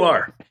 Yeah. You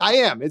are. I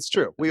am. It's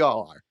true. We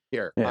all are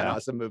here on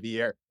Awesome Movie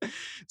Year.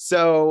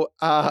 So,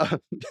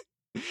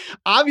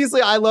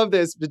 obviously, I love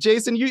this, but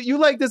Jason, you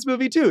like this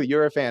movie too.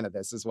 You're a fan of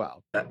this as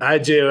well. I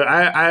do.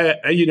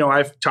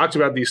 I've talked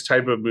about these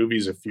type of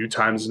movies a few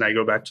times, and I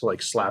go back to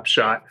like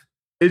Slapshot.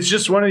 It's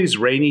just one of these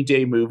rainy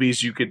day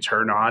movies you could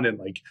turn on and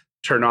like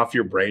turn off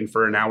your brain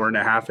for an hour and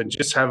a half and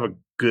just have a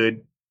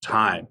good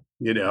time,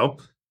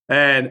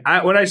 And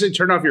when I say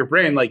turn off your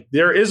brain, like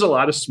there is a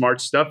lot of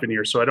smart stuff in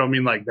here. So I don't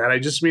mean like that. I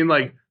just mean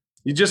like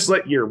you just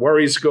let your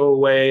worries go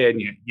away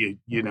and you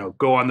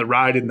go on the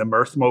ride in the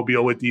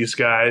Mirthmobile with these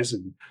guys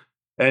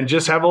and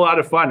just have a lot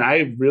of fun.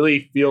 I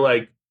really feel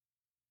like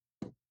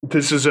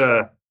this is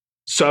a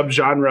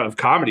subgenre of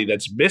comedy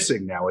that's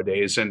missing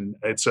nowadays. And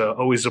it's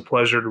always a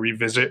pleasure to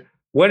revisit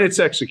when it's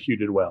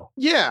executed well.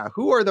 Yeah.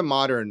 Who are the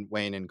modern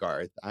Wayne and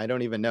Garth? I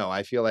don't even know.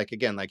 I feel like,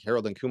 again, like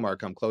Harold and Kumar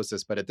come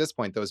closest, but at this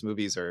point, those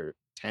movies are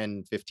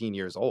 10, 15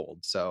 years old.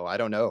 So I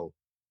don't know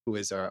who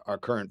is our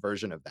current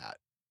version of that.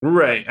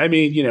 Right. I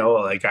mean,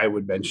 like I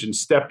would mention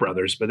Step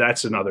Brothers, but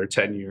that's another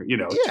 10 year,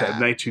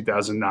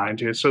 2009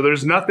 too. So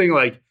there's nothing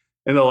like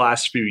in the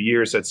last few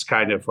years that's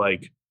kind of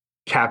like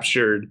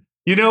captured.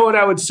 You know what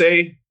I would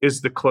say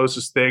is the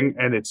closest thing,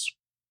 and it's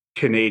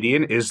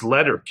Canadian, is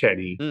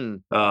Letterkenny,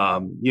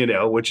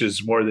 which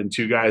is more than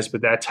two guys,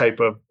 but that type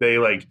of, they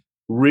like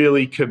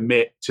really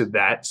commit to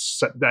that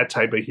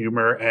type of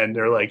humor. And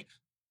they're like,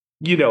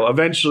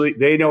 eventually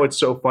they know it's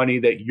so funny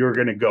that you're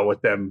going to go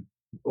with them.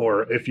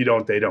 Or if you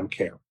don't, they don't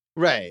care.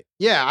 Right.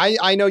 Yeah.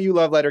 I know you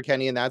love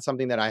Letterkenny, and that's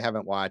something that I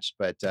haven't watched,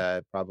 but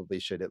probably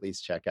should at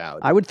least check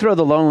out. I would throw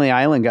the Lonely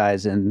Island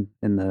guys in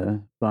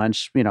the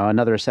bunch,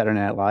 another Saturday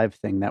Night Live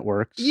thing that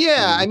works.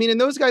 Yeah. I mean, and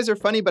those guys are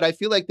funny, but I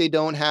feel like they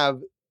don't have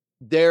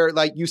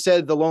like you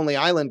said, the Lonely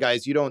Island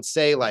guys, you don't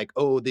say like,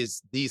 oh,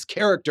 these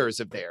characters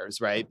of theirs,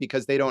 right?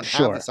 Because they don't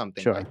have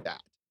something like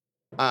that.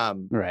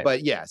 Right.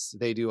 But yes,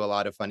 they do a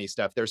lot of funny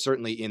stuff. They're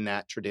certainly in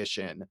that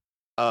tradition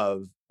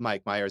of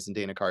Mike Myers and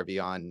Dana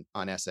Carvey on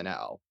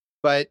SNL.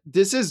 But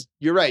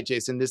you're right,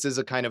 Jason, this is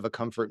a kind of a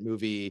comfort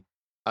movie,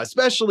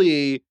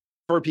 especially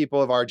for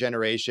people of our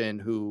generation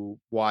who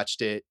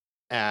watched it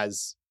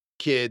as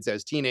kids,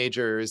 as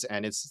teenagers,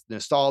 and it's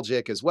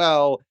nostalgic as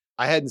well.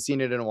 I hadn't seen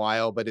it in a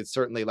while, but it's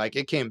certainly like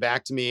it came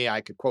back to me.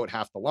 I could quote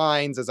half the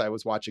lines as I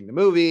was watching the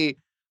movie.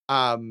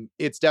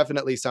 It's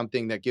definitely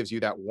something that gives you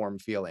that warm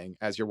feeling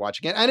as you're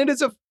watching it. And it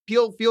is a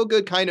feel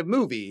good kind of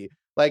movie.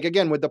 Like,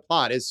 again, with the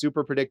plot is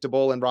super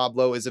predictable and Rob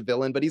Lowe is a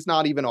villain, but he's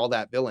not even all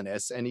that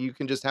villainous, and you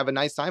can just have a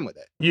nice time with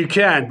it. You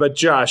can, but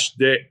Josh,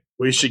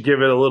 we should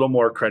give it a little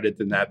more credit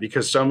than that,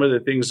 because some of the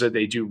things that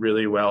they do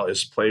really well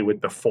is play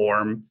with the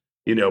form,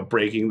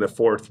 breaking the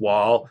fourth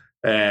wall.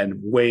 And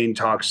Wayne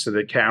talks to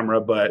the camera,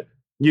 but,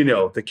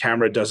 the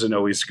camera doesn't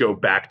always go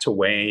back to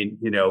Wayne.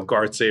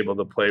 Garth's able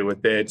to play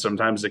with it.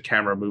 Sometimes the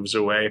camera moves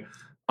away.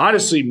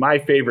 Honestly, my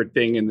favorite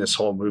thing in this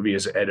whole movie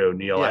is Ed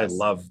O'Neill. Yes. I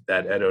love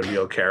that Ed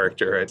O'Neill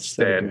character. It's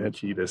Stan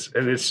Mikita,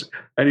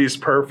 and he's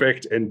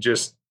perfect and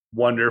just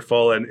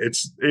wonderful. And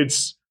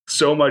it's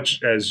so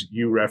much, as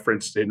you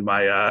referenced in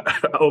my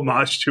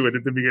homage to it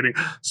at the beginning,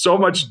 so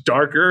much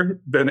darker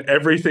than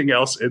everything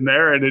else in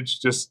there. And it's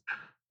just,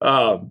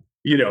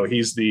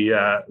 he's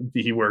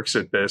he works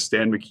at the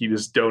Stan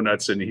Mikita's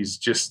Donuts, and he's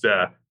just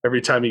every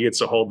time he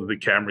gets a hold of the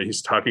camera,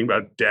 he's talking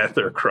about death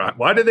or crime.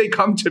 Why do they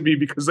come to me?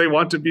 Because they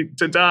want to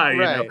die,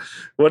 right.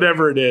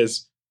 Whatever it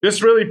is.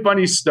 Just really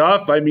funny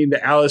stuff. I mean,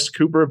 the Alice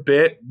Cooper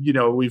bit,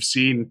 we've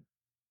seen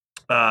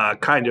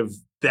kind of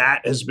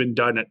that has been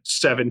done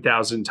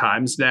 7,000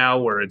 times now,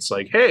 where it's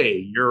like,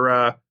 hey,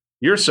 you're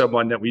you're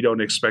someone that we don't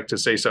expect to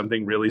say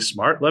something really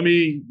smart. Let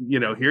me,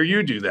 hear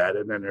you do that,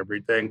 and then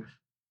everything.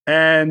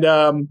 And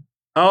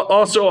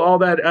also all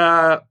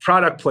that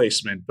product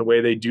placement, the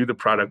way they do the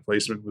product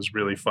placement was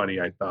really funny,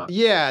 I thought.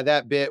 Yeah,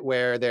 that bit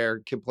where they're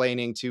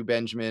complaining to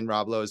Benjamin,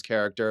 Rob Lowe's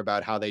character,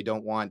 about how they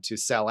don't want to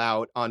sell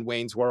out on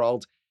Wayne's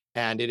World,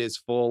 and it is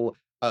full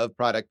of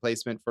product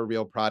placement for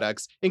real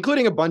products,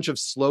 including a bunch of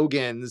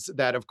slogans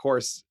that, of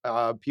course,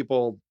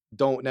 people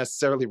don't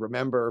necessarily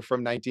remember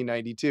from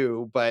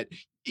 1992, but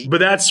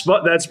that's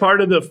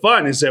part of the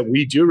fun, is that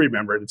we do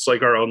remember it. It's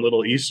like our own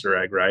little Easter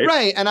egg, right?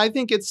 Right. And I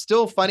think it's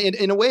still funny.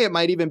 In a way, it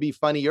might even be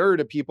funnier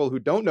to people who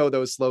don't know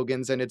those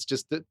slogans. And it's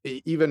just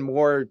even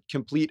more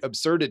complete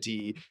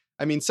absurdity.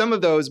 I mean,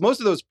 most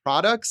of those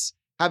products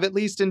have at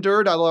least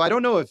endured, although I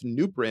don't know if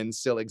Nuprin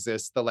still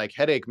exists, the like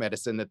headache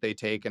medicine that they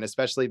take. And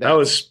especially that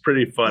was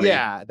pretty funny.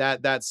 Yeah,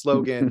 that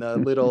slogan, the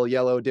little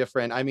yellow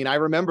different. I mean, I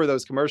remember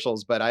those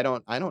commercials, but I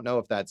don't know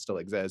if that still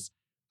exists.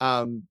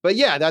 But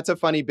yeah, that's a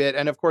funny bit.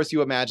 And of course,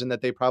 you imagine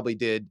that they probably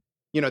did,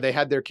 they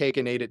had their cake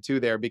and ate it too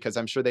there, because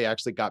I'm sure they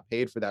actually got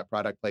paid for that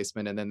product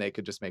placement, and then they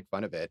could just make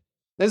fun of it.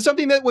 And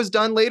something that was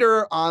done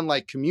later on,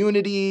 like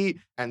Community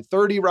and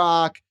 30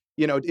 Rock,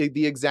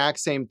 the exact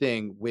same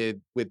thing with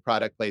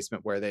product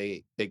placement, where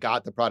they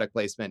got the product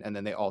placement and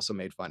then they also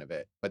made fun of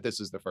it. But this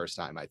was the first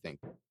time, I think.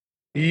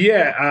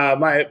 Yeah,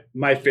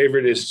 my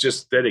favorite is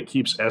just that it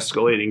keeps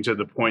escalating to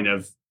the point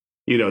of,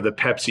 the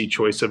Pepsi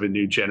Choice of a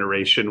New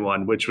Generation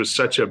one, which was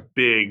such a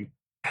big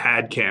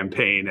ad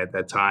campaign at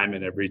that time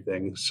and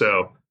everything.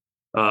 So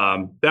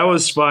that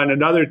was fun.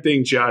 Another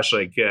thing, Josh,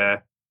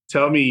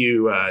 tell me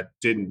you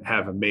didn't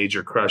have a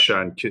major crush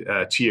on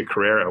Tia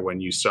Carrere when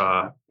you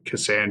saw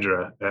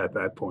Cassandra at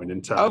that point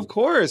in time. Of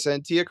course.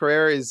 And Tia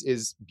Carrere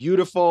is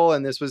beautiful.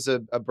 And this was a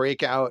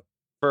breakout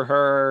for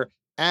her.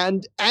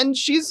 And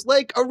she's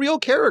like a real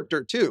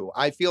character too.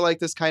 I feel like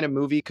this kind of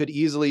movie could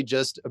easily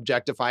just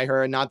objectify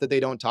her. And not that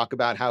they don't talk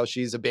about how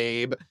she's a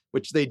babe,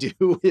 which they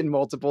do in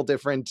multiple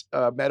different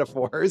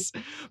metaphors,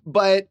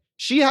 but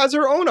she has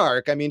her own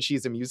arc. I mean,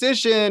 she's a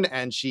musician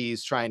and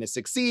she's trying to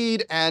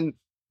succeed. And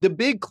the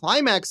big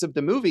climax of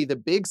the movie, the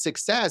big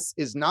success,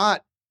 is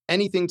not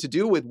anything to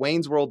do with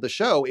Wayne's World, the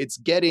show. It's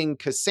getting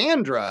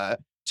Cassandra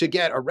to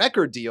get a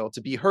record deal,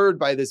 to be heard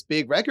by this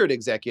big record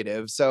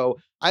executive. So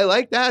I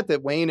like that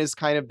Wayne is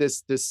kind of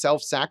this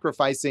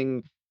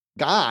self-sacrificing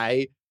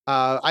guy.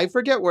 I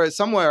forget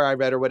somewhere I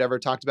read or whatever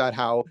talked about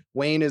how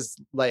Wayne is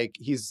like,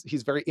 he's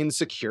very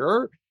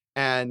insecure.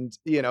 And,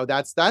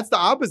 that's the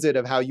opposite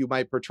of how you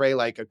might portray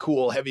like a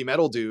cool heavy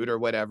metal dude or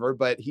whatever.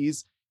 But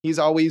he's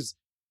always,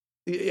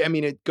 I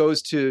mean, it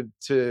goes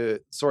to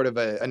sort of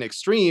an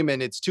extreme,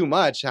 and it's too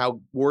much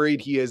how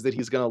worried he is that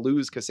he's going to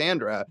lose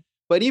Cassandra.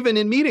 But even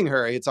in meeting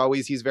her, it's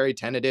always, he's very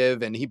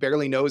tentative and he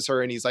barely knows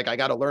her. And he's like, I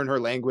got to learn her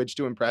language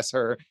to impress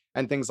her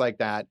and things like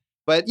that.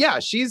 But yeah,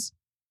 she's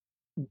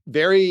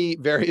very,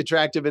 very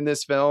attractive in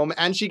this film.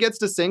 And she gets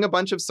to sing a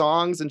bunch of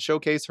songs and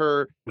showcase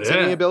her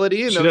singing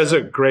ability. She does a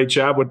great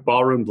job with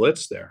Ballroom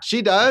Blitz there.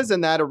 She does.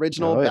 And that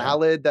original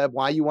ballad, that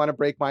Why You Want to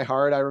Break My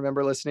Heart, I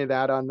remember listening to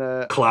that on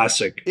the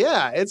classic.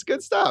 Yeah, it's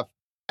good stuff.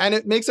 And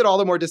it makes it all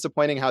the more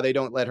disappointing how they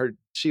don't let her.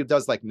 She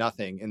does like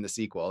nothing in the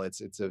sequel. It's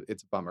a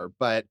bummer.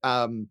 But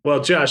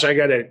well, Josh, I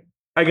gotta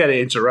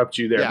interrupt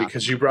you there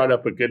because you brought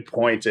up a good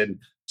point, and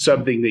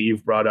something that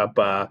you've brought up.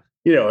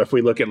 If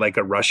we look at like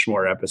a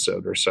Rushmore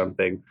episode or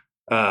something,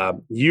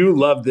 you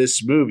love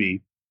this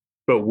movie,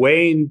 but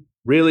Wayne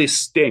really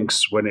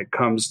stinks when it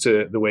comes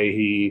to the way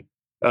he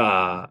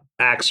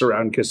acts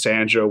around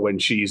Cassandra when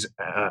she's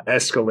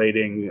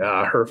escalating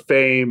her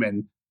fame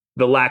and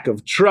the lack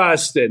of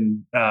trust.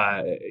 And,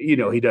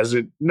 he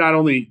doesn't not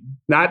only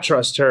not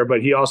trust her,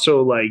 but he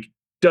also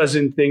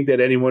doesn't think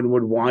that anyone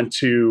would want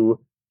to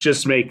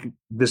just make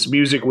this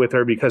music with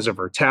her because of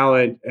her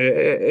talent.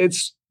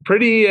 It's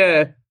pretty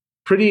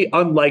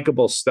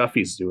unlikable stuff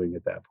he's doing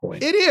at that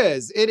point. It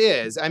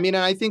is. I mean,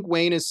 I think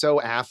Wayne is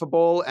so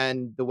affable,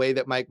 and the way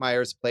that Mike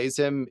Myers plays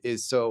him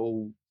is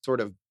so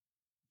sort of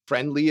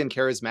friendly and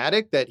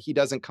charismatic that he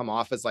doesn't come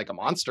off as like a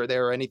monster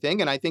there or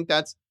anything. And I think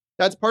that's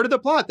part of the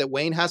plot, that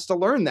Wayne has to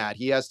learn that.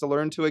 He has to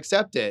learn to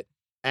accept it.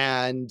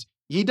 And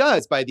he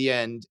does by the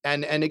end.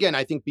 And again,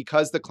 I think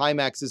because the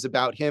climax is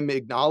about him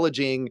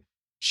acknowledging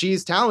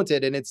she's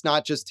talented, and it's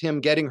not just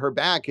him getting her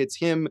back, it's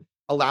him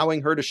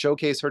allowing her to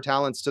showcase her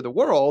talents to the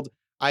world.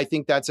 I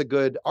think that's a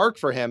good arc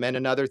for him. And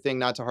another thing,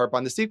 not to harp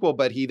on the sequel,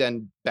 but he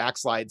then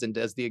backslides and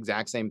does the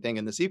exact same thing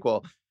in the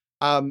sequel.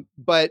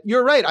 But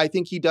you're right. I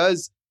think he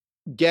does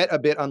get a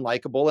bit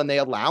unlikable, and they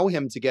allow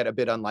him to get a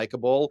bit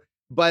unlikable.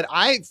 But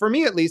for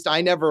me at least,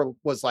 I never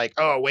was like,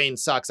 oh, Wayne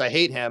sucks, I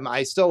hate him.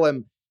 I still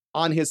am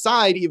on his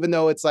side, even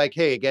though it's like,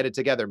 hey, get it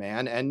together,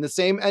 man.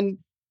 And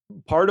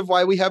part of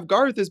why we have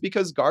Garth is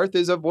because Garth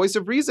is a voice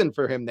of reason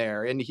for him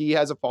there. And he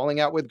has a falling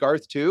out with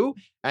Garth too.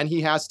 And he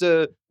has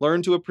to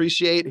learn to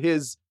appreciate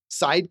his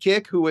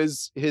sidekick, who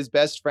is his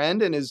best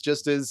friend and is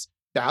just as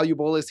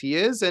valuable as he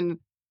is. And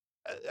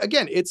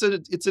again, it's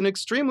an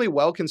extremely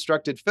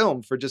well-constructed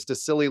film for just a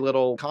silly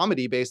little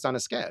comedy based on a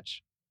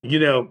sketch.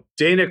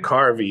 Dana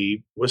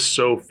Carvey was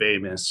so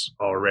famous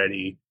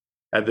already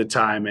at the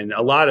time, and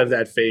a lot of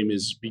that fame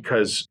is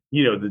because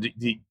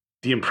the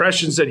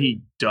impressions that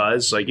he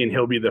does, like, and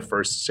he'll be the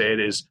first to say it,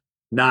 is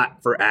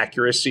not for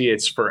accuracy;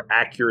 it's for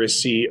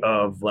accuracy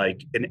of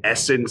like an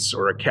essence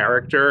or a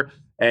character.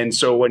 And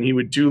so when he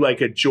would do like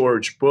a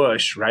George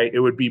Bush, right, it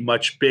would be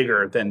much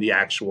bigger than the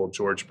actual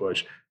George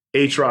Bush.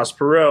 H. Ross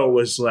Perot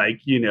was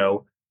like,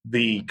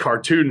 the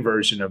cartoon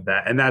version of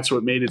that, and that's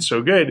what made it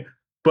so good.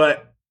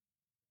 But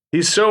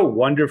he's so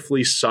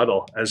wonderfully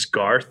subtle as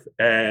Garth,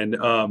 and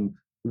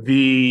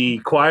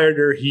the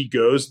quieter he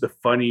goes, the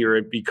funnier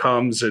it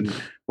becomes. And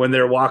when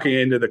they're walking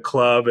into the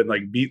club and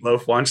like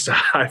Meatloaf wants to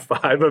high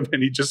five him,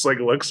 and he just like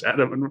looks at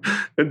him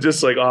and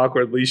just like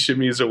awkwardly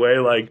shimmies away,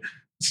 like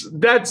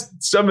that's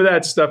some of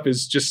that stuff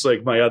is just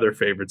like my other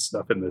favorite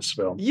stuff in this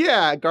film.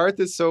 Yeah, Garth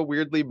is so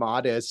weirdly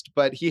modest,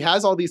 but he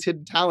has all these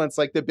hidden talents,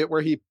 like the bit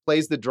where he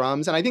plays the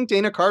drums. And I think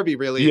Dana Carvey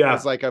really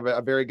is like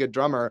a very good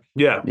drummer.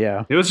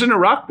 Yeah. He was in a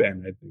rock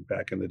band, I think,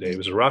 back in the day. He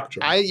was a rock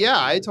drummer.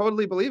 I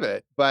totally believe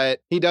it. But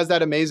he does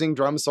that amazing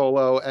drum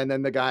solo, and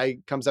then the guy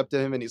comes up to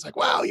him and he's like,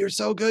 "Wow, you're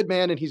so good,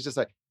 man." And he's just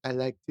like, "I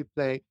like to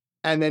play."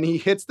 And then he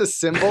hits the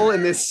cymbal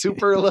in this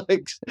super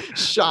like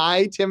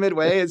shy, timid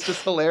way. It's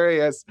just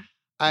hilarious.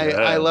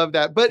 I love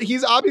that. But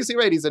he's obviously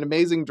right. He's an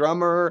amazing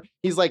drummer.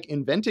 He's like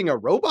inventing a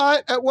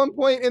robot at one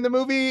point in the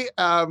movie.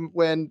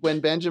 When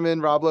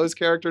Benjamin Rob Lowe's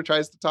character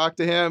tries to talk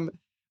to him,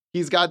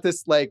 he's got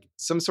this like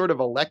some sort of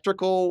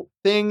electrical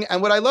thing.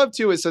 And what I love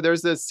too is, so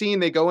there's this scene,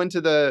 they go into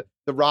the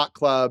rock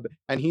club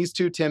and he's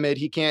too timid.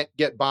 He can't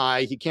get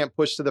by. He can't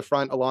push to the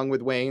front along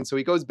with Wayne. So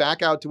he goes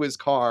back out to his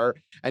car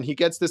and he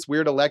gets this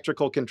weird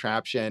electrical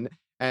contraption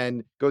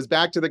and goes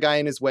back to the guy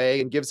in his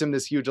way and gives him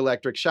this huge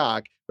electric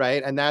shock.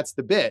 Right. And that's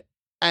the bit.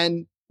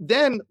 And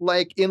then,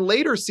 like, in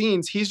later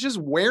scenes, he's just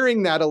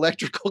wearing that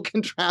electrical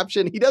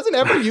contraption. He doesn't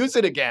ever use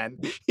it again.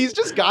 He's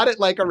just got it,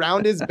 like,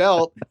 around his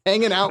belt,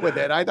 hanging out with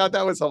it. I thought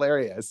that was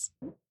hilarious.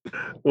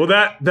 Well,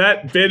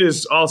 that bit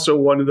is also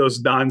one of those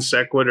non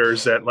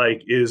sequiturs that,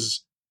 like,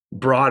 is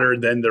broader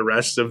than the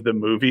rest of the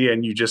movie,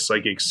 and you just,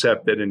 like,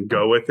 accept it and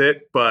go with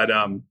it. But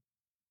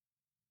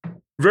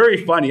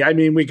very funny. I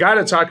mean, we got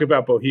to talk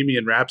about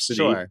Bohemian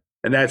Rhapsody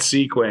and that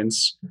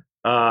sequence.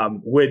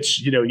 Which,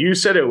 you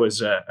said it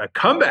was a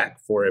comeback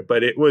for it,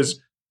 but it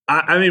was,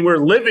 I mean, we're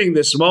living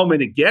this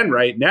moment again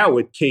right now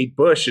with Kate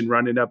Bush and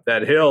Running Up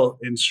That Hill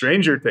in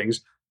Stranger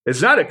Things.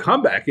 It's not a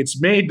comeback.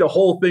 It's made the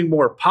whole thing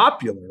more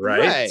popular,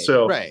 right?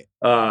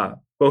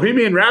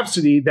 Bohemian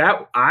Rhapsody,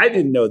 that I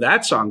didn't know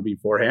that song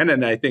beforehand.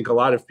 And I think a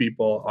lot of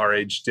people our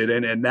age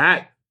didn't. And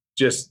that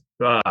just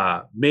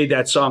made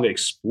that song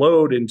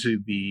explode into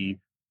the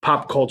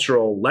pop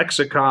cultural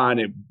lexicon.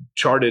 It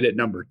charted at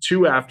number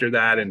 2 after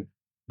that. And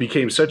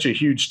became such a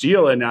huge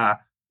deal. And,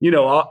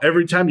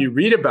 every time you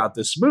read about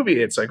this movie,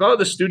 it's like, oh,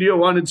 the studio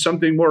wanted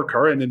something more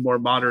current and more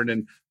modern.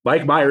 And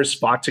Mike Myers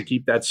fought to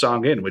keep that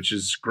song in, which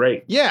is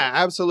great. Yeah,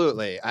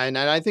 absolutely. And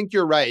I think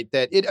you're right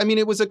that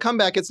it was a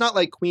comeback. It's not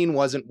like Queen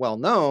wasn't well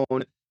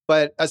known,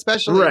 but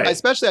especially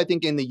I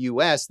think in the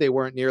US, they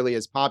weren't nearly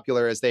as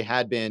popular as they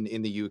had been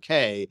in the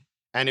UK.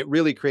 And it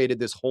really created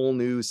this whole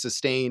new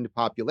sustained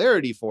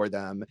popularity for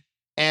them.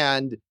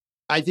 And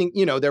I think,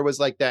 there was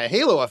like that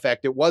halo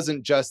effect. It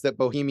wasn't just that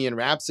Bohemian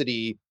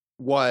Rhapsody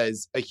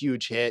was a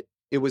huge hit.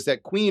 It was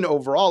that Queen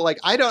overall, like,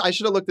 I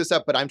should have looked this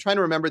up, but I'm trying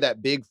to remember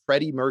that big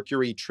Freddie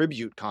Mercury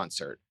tribute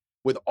concert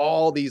with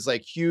all these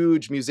like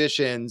huge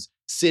musicians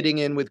sitting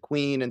in with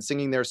Queen and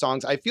singing their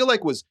songs. I feel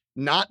like was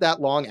not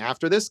that long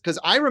after this, because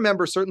I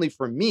remember certainly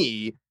for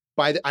me,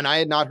 and I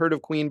had not heard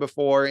of Queen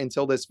before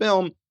until this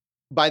film.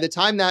 By the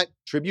time that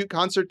tribute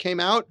concert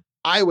came out,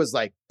 I was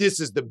like, this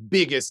is the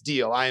biggest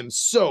deal. I am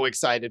so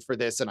excited for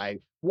this. And I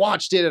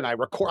watched it and I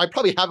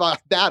probably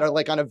have that or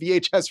like on a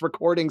VHS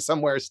recording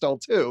somewhere still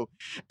too.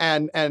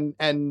 And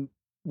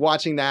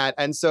watching that.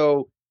 And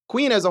so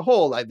Queen as a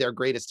whole, like their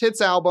greatest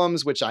hits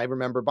albums, which I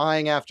remember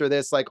buying after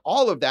this, like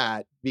all of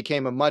that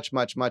became a much,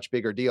 much, much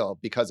bigger deal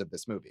because of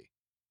this movie.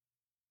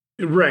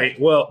 Right.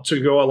 Well,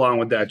 to go along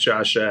with that,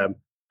 Josh,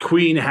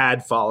 Queen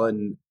had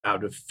fallen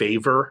out of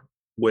favor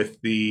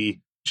with the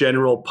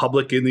general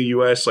public in the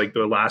US. Like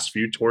the last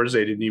few tours,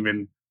 they didn't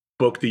even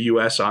book the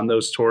US on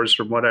those tours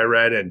from what I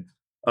read. And,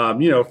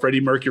 Freddie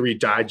Mercury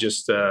died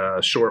just a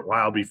short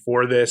while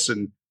before this.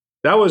 And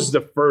that was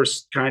the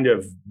first kind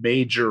of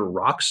major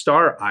rock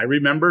star I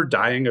remember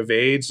dying of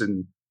AIDS,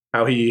 and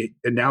how he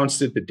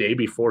announced it the day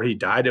before he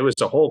died. It was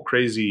a whole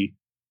crazy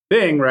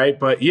thing, right?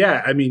 But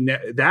yeah, I mean,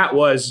 that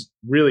was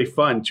really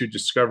fun to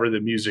discover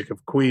the music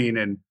of Queen.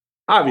 And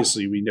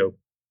obviously we know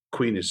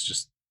Queen is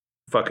just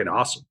fucking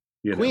awesome.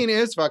 Queen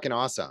is fucking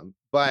awesome,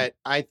 but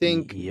I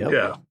think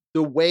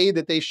the way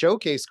that they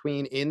showcase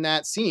Queen in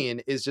that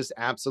scene is just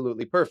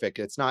absolutely perfect.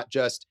 It's not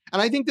just,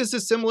 and I think this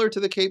is similar to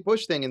the Kate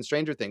Bush thing in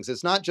Stranger Things.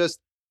 It's not just,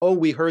 oh,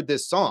 we heard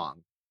this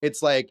song.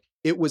 It's like,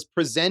 it was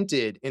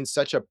presented in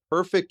such a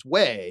perfect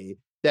way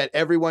that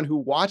everyone who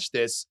watched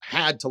this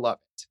had to love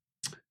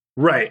it.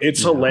 Right.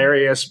 It's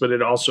hilarious, but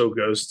it also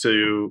goes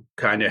to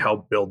kind of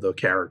help build the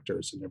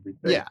characters and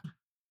everything. Yeah.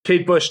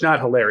 Kate Bush, not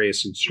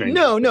hilarious in Stranger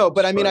Things. No,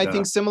 but I mean, I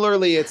think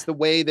similarly, it's the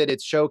way that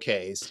it's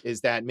showcased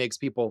is that makes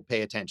people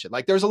pay attention.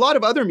 Like there's a lot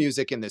of other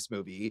music in this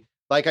movie,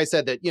 like I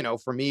said, that, you know,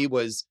 for me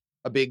was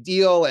a big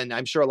deal, and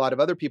I'm sure a lot of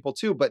other people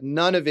too, but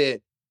none of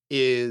it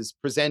is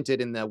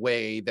presented in the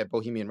way that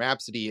Bohemian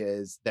Rhapsody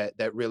is, that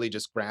really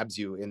just grabs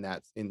you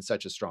in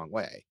such a strong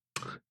way.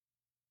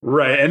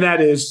 Right. And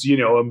that is, you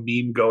know, a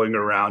meme going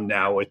around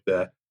now with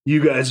you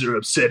guys are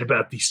upset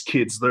about these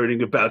kids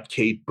learning about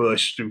Kate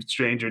Bush through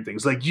Stranger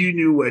Things. Like you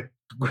knew what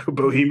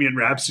Bohemian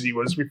Rhapsody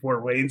was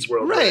before Wayne's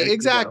World. Right,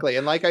 exactly. You know?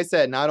 And like I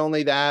said, not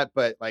only that,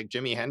 but like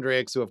Jimi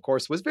Hendrix, who of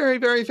course was very,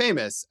 very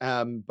famous.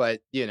 But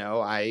you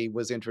know, I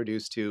was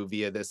introduced to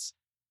via this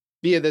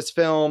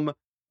film.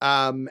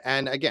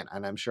 And again,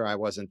 and I'm sure I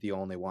wasn't the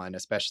only one,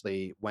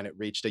 especially when it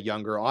reached a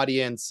younger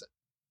audience,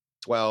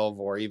 12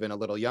 or even a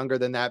little younger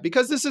than that,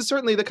 because this is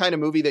certainly the kind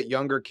of movie that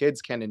younger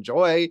kids can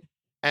enjoy.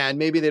 And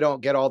maybe they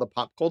don't get all the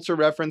pop culture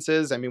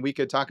references. I mean, we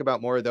could talk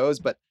about more of those,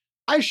 but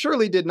I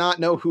surely did not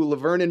know who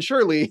Laverne and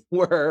Shirley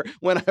were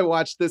when I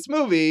watched this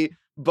movie,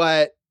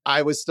 but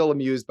I was still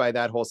amused by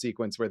that whole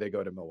sequence where they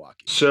go to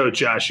Milwaukee. So,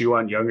 Josh, you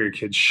want younger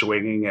kids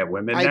swinging at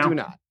women now?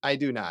 I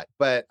do not.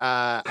 But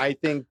I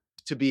think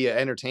to be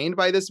entertained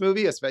by this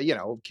movie, especially, you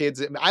know,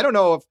 kids, I don't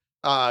know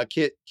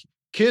if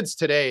kids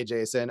today,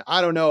 Jason,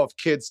 I don't know if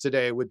kids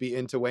today would be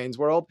into Wayne's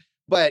World,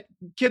 but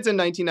kids in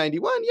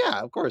 1991,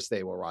 yeah, of course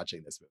they were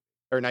watching this movie.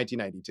 Or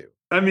 1992.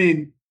 I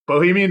mean,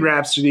 Bohemian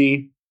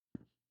Rhapsody,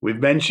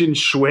 we've mentioned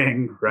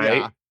Swing,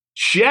 right?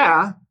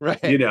 Yeah.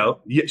 Right. You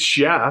know,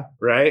 yeah,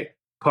 right?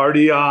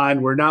 Party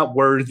on, we're not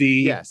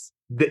worthy. Yes.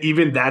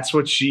 Even that's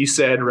what she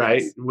said,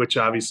 right? Yes. Which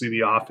obviously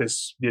The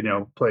Office, you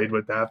know, played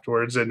with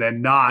afterwards. And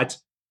then Not.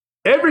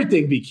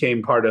 Everything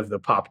became part of the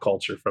pop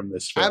culture from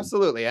this film.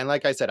 Absolutely. And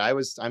like I said,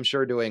 I'm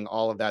sure doing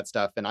all of that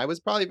stuff. And I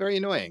was probably very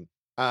annoying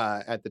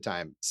at the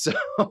time. So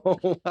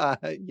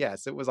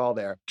yes, it was all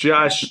there.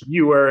 Josh,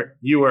 you were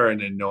you were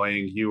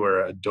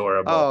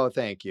adorable. Oh,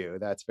 thank you.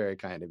 That's very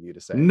kind of you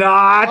to say.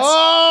 Not.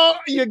 Oh,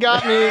 you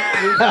got me.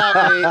 You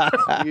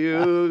got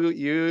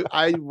me.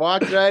 I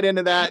walked right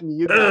into that and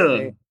you got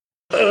me.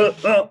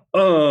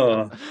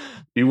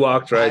 You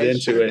walked right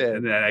into it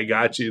and then I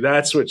got you.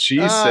 That's what she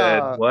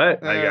said.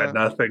 What? I got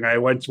nothing. I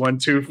went one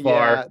too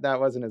far. Yeah, that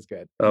wasn't as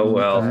good. Oh,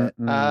 well.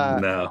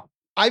 No.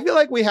 I feel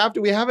like we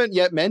haven't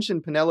yet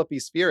mentioned Penelope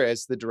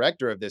Spheris, the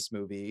director of this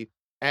movie.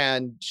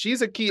 And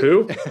she's a key,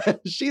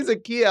 she's a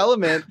key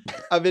element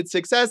of its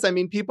success. I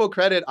mean, people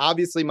credit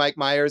obviously Mike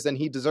Myers, and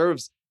he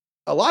deserves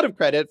a lot of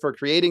credit for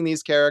creating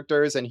these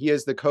characters. And he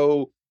is the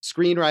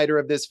co-screenwriter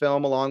of this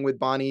film, along with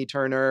Bonnie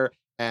Turner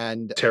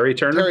and Terry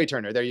Turner. Terry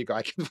Turner. There you go.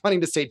 I keep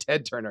wanting to say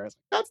Ted Turner. I was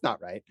like, that's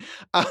not right.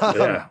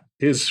 Yeah,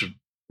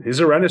 he's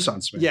a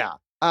Renaissance man. Yeah.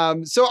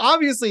 So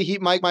obviously,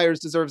 Mike Myers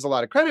deserves a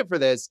lot of credit for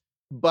this,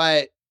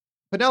 but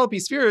Penelope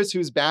Spheris,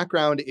 whose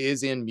background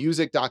is in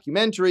music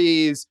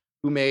documentaries,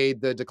 who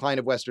made the Decline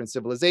of Western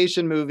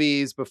Civilization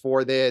movies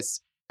before this,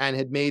 and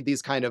had made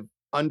these kind of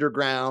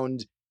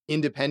underground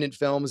independent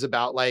films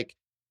about like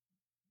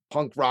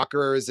punk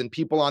rockers and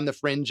people on the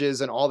fringes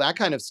and all that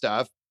kind of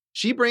stuff.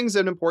 She brings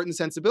an important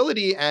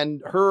sensibility,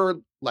 and her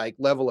like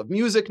level of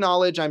music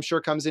knowledge, I'm sure,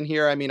 comes in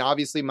here. I mean,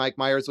 obviously Mike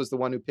Myers was the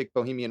one who picked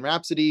Bohemian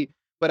Rhapsody,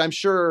 but I'm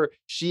sure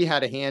she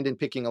had a hand in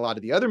picking a lot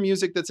of the other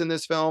music that's in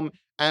this film.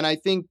 And I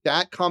think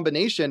that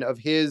combination of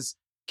his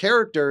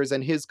characters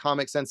and his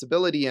comic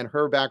sensibility and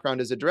her background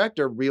as a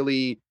director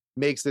really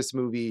makes this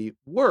movie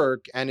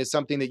work, and is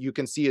something that you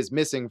can see is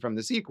missing from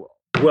the sequel.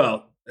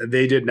 Well,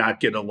 they did not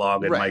get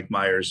along, and Mike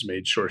Myers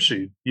made sure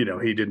he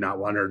did not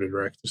want her to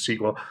direct the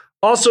sequel.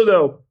 Also,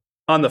 though,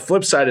 on the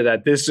flip side of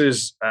that, this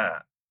is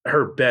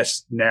her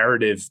best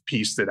narrative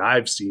piece that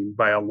I've seen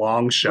by a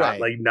long shot,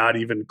 like not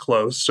even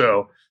close.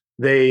 So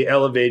they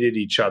elevated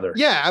each other.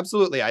 Yeah,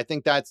 absolutely. I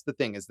think that's the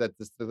thing, is that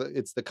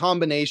it's the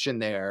combination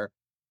there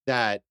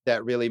that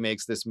really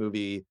makes this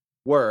movie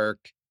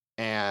work.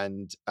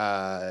 And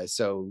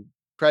so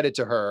credit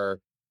to her.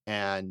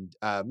 And,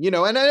 and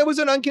it was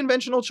an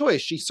unconventional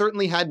choice. She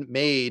certainly hadn't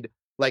made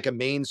like a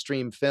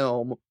mainstream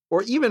film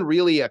or even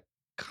really a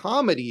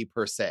comedy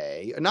per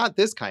se, not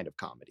this kind of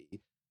comedy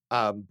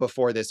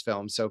before this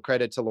film. So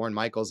credit to Lorne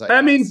Michaels.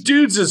 I mean,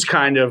 Dudes is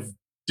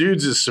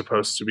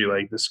supposed to be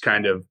like this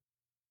kind of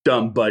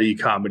dumb buddy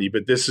comedy,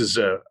 but this is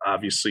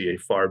obviously a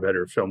far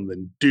better film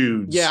than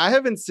Dudes. Yeah, I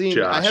haven't seen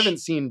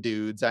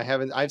Dudes.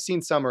 I've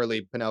seen some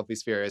early Penelope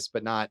Spheris,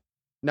 but not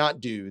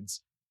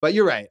Dudes. But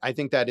you're right. I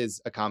think that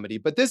is a comedy.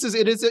 But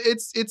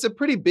it's a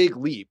pretty big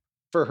leap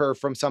for her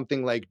from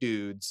something like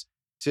Dudes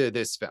to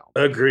this film.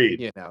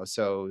 Agreed.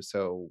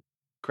 So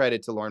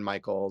credit to Lorne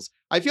Michaels.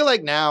 I feel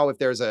like now if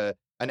there's an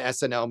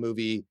SNL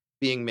movie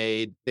being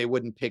made, they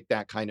wouldn't pick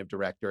that kind of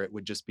director. It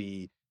would just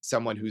be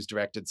someone who's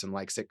directed some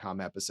like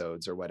sitcom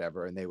episodes or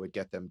whatever, and they would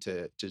get them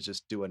to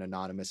just do an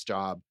anonymous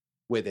job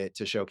with it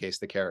to showcase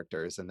the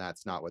characters. And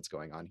that's not what's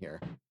going on here.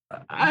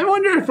 I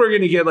wonder if we're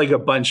going to get like a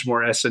bunch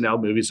more SNL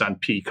movies on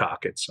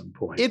Peacock at some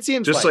point. It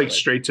seems just like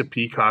straight to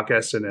Peacock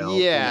SNL.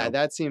 Yeah,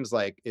 that seems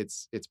like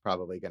it's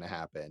probably going to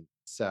happen.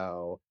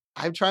 So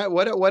I'm trying.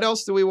 What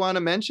else do we want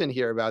to mention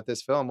here about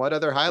this film? What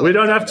other highlights? We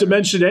don't have to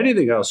mention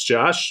anything else,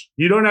 Josh.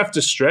 You don't have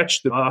to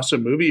stretch the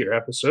awesome movie or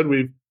episode.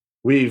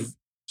 We've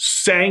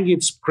sang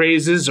its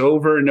praises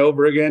over and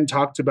over again,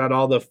 talked about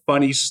all the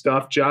funny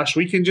stuff, Josh.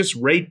 We can just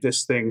rate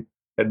this thing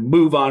and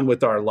move on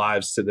with our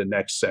lives to the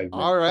next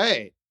segment. All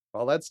right.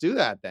 Well, let's do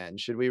that then.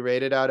 Should we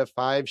rate it out of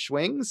 5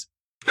 schwings?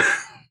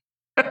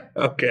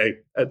 Okay,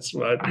 that's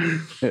fun.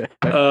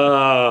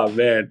 Oh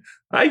man,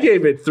 I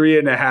gave it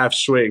 3.5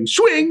 swings.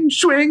 Swing,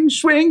 swing,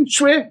 swing,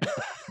 swing,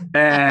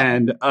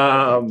 and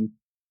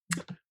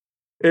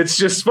it's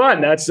just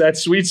fun. That's that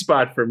sweet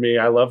spot for me.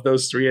 I love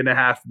those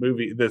 3.5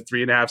 movie. The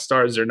 3.5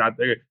 stars are not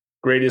the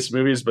greatest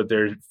movies, but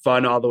they're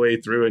fun all the way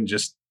through and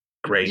just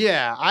great.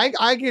 Yeah,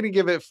 I get to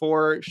give it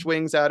 4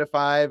 swings out of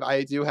 5.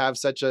 I do have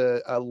such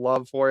a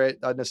love for it,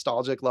 a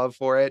nostalgic love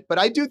for it. But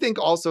I do think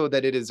also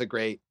that it is a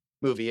great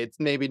movie. It's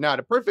maybe not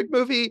a perfect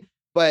movie,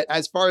 but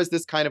as far as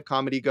this kind of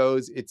comedy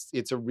goes,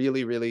 it's a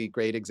really, really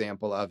great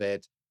example of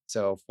it.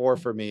 So 4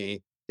 for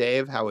me.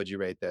 Dave, how would you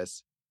rate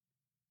this?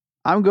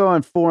 I'm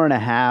going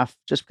 4.5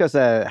 just because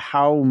of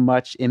how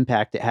much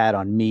impact it had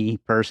on me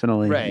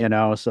personally,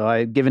 right. So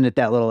I've given it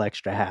that little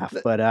extra half.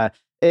 But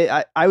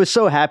I was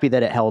so happy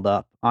that it held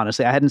up,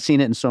 honestly. I hadn't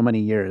seen it in so many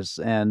years,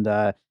 and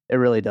it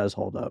really does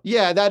hold up.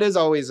 Yeah, that is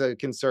always a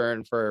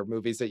concern for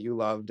movies that you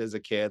loved as a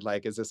kid.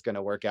 Like, is this going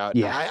to work out?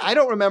 Yeah. I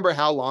don't remember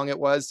how long it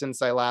was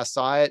since I last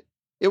saw it.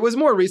 It was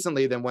more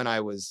recently than when I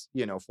was,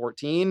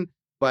 14,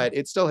 but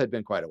it still had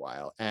been quite a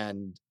while.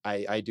 And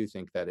I do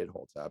think that it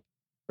holds up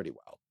pretty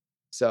well.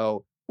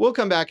 So we'll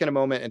come back in a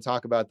moment and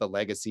talk about the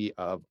legacy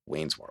of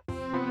Wayne's World.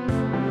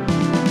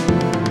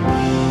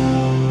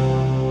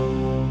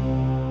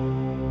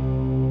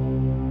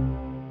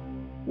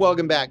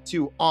 Welcome back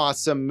to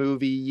Awesome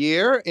Movie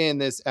Year. In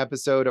this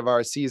episode of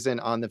our season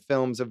on the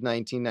films of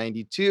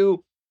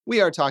 1992, we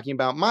are talking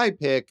about my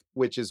pick,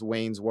 which is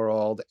Wayne's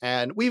World.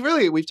 And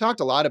we've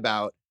talked a lot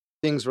about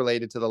things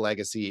related to the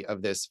legacy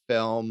of this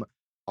film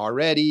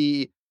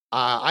already.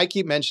 I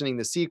keep mentioning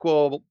the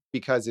sequel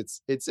because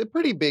it's a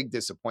pretty big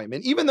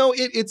disappointment, even though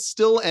it's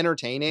still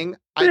entertaining,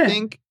 I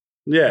think.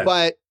 Yeah.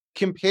 But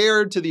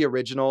compared to the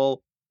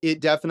original, it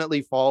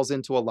definitely falls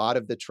into a lot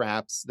of the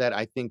traps that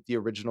I think the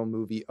original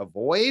movie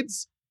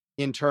avoids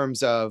in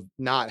terms of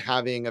not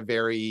having a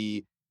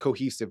very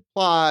cohesive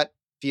plot,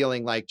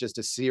 feeling like just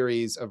a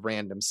series of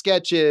random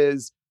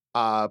sketches.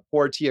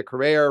 Poor Tia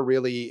Carrere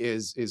really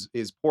is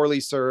poorly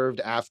served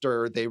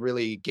after they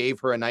really gave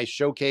her a nice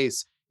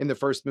showcase in the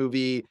first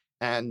movie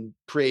and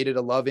created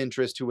a love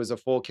interest who was a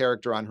full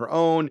character on her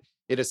own.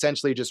 It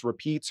essentially just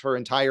repeats her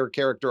entire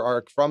character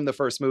arc from the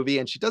first movie,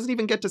 and she doesn't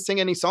even get to sing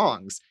any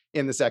songs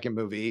in the second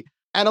movie.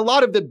 And a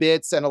lot of the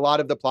bits and a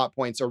lot of the plot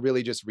points are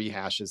really just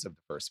rehashes of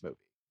the first movie.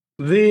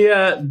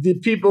 The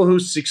people who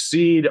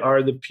succeed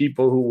are the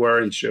people who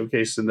weren't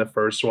showcased in the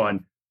first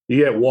one.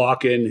 You get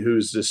Walken,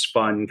 who's this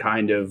fun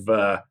kind of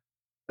a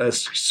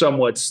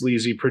somewhat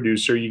sleazy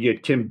producer. You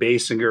get Kim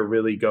Basinger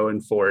really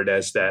going for it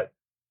as that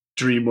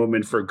dream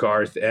woman for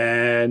Garth.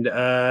 And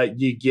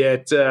you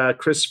get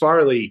Chris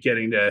Farley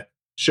getting to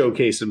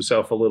showcase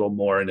himself a little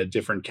more in a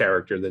different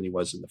character than he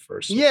was in the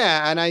first one.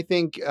 Yeah, and I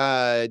think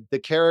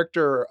the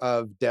character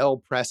of Del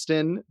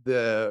Preston,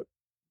 the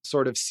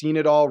sort of seen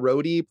it all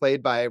roadie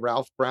played by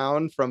Ralph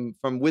Brown from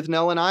With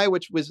Nell and I,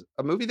 which was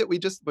a movie that we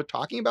just were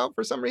talking about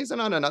for some reason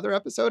on another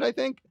episode, I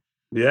think.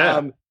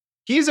 Yeah.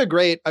 He's a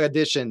great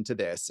addition to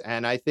this.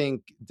 And I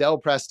think Del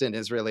Preston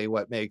is really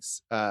what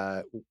makes,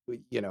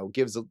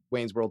 gives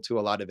Wayne's World 2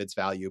 a lot of its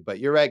value. But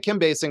you're right. Kim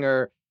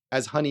Basinger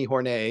as Honey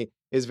Hornet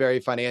is very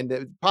funny.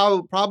 And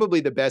probably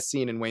the best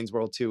scene in Wayne's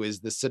World 2 is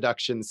the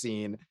seduction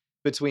scene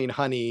between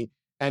Honey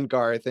and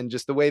Garth. And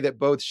just the way that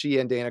both she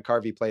and Dana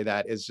Carvey play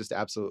that is just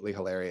absolutely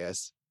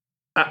hilarious.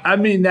 I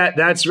mean,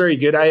 that's very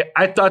good.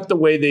 I thought the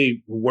way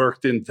they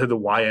worked into the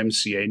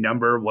YMCA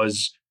number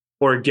was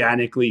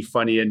organically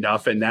funny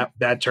enough, and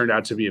that turned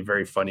out to be a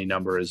very funny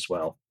number as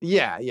well.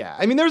 Yeah.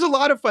 I mean, there's a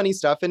lot of funny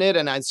stuff in it,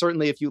 and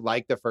certainly if you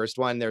like the first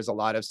one, there's a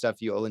lot of stuff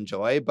you'll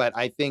enjoy. But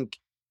I think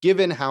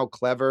given how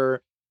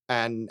clever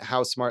and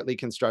how smartly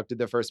constructed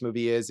the first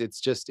movie is, it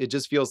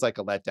just feels like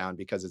a letdown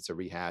because it's a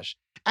rehash.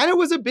 And it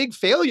was a big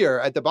failure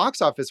at the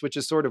box office, which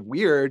is sort of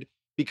weird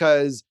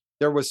because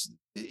there was,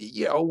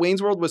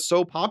 Wayne's World was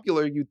so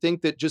popular, you'd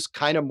think that just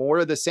kind of more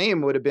of the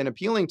same would have been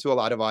appealing to a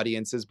lot of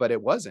audiences, but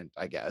it wasn't,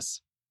 I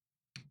guess.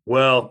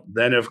 Well,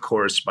 then, of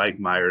course, Mike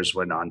Myers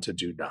went on to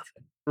do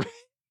nothing.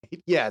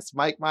 Yes,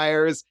 Mike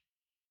Myers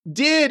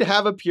did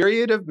have a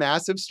period of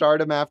massive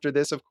stardom after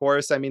this, of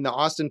course. I mean, the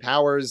Austin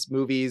Powers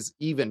movies,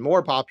 even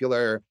more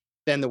popular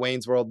than the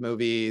Wayne's World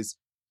movies.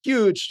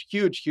 Huge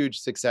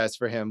success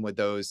for him with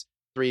those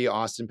 3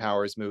 Austin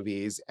Powers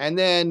movies. And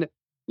then,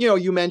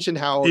 you mentioned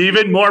how...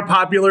 Even more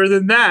popular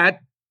than that,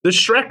 the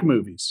Shrek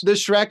movies. The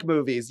Shrek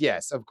movies,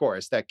 yes, of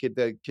course.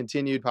 The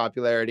continued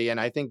popularity. And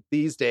I think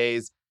these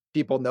days,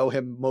 people know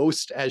him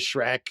most as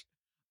Shrek.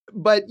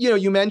 But,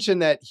 you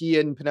mentioned that he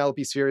and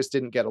Penelope Spheeris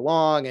didn't get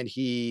along and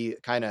he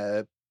kind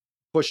of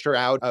pushed her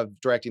out of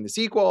directing the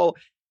sequel.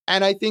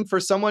 And I think for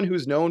someone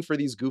who's known for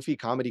these goofy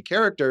comedy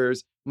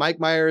characters, Mike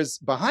Myers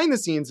behind the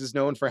scenes is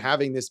known for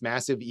having this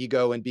massive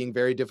ego and being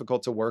very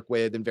difficult to work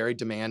with and very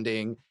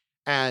demanding.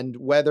 And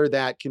whether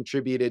that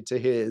contributed to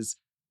his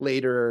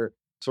later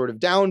sort of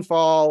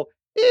downfall,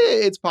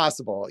 it's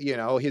possible. You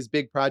know, his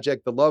big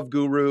project, The Love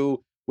Guru,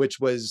 which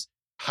was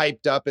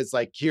hyped up as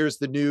like, here's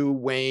the new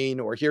Wayne,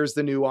 or here's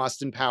the new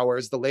Austin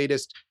Powers, the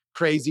latest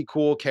crazy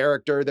cool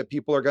character that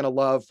people are going to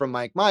love from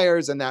Mike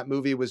Myers. And that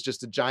movie was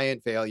just a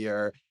giant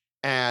failure.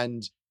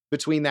 And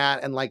between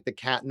that and like The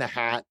Cat in the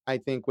Hat, I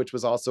think, which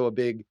was also a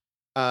big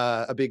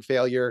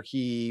failure,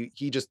 he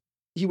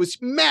was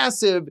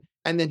massive.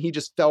 And then he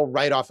just fell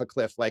right off a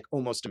cliff, like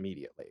almost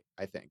immediately,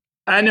 I think.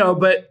 I know,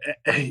 but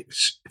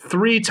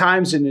 3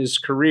 times in his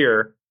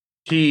career,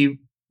 he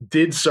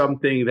did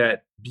something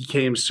that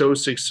became so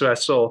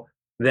successful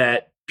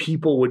that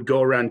people would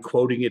go around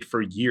quoting it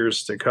for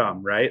years to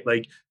come, right?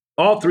 Like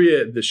all 3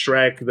 of the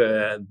Shrek,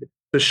 the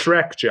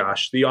Shrek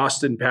Josh, the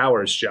Austin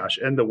Powers Josh,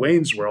 and the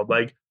Wayne's World,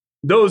 like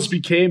those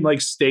became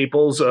like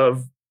staples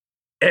of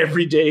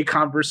everyday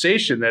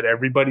conversation that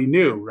everybody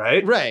knew,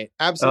 right? Right,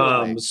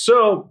 absolutely.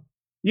 So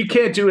you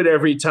can't do it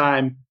every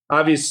time.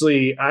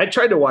 Obviously, I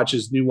tried to watch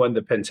his new one,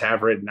 The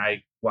Pentaveret, and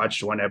I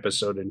watched 1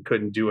 episode and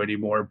couldn't do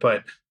anymore.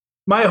 But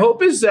my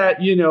hope is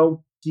that, you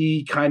know,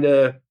 he kind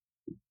of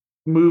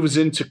moves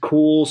into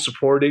cool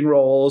supporting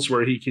roles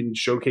where he can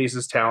showcase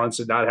his talents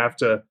and not have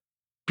to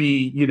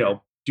be, you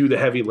know, do the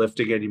heavy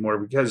lifting anymore,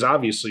 because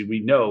obviously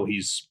we know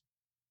he's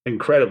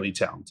incredibly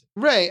talented.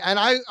 Right. And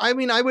I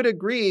mean, I would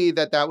agree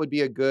that that would be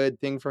a good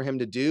thing for him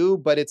to do,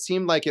 but it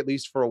seemed like at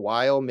least for a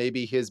while,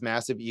 maybe his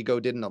massive ego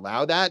didn't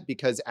allow that,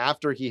 because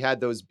after he had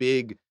those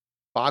big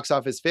box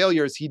office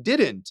failures, he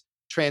didn't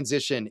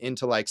transition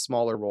into like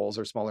smaller roles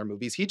or smaller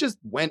movies. He just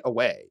went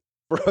away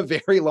for a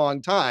very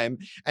long time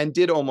and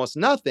did almost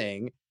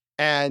nothing.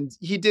 And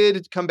he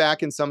did come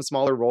back in some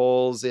smaller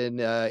roles in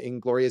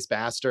Inglourious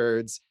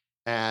Bastards.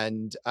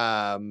 And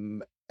I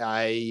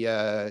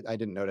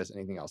didn't notice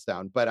anything else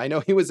down, but I know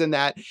he was in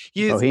that.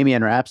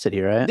 Bohemian Rhapsody,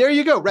 right? There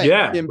you go. Right.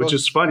 Yeah, which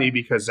is funny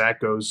because that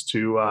goes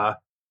to,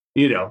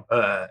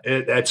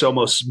 it's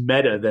almost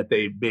meta that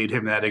they made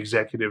him that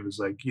executive. Is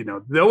like, you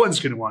know, no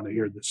one's going to want to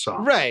hear this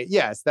song. Right.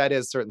 Yes, that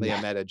is certainly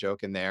a meta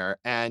joke in there.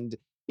 And,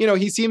 you know,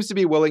 he seems to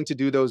be willing to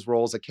do those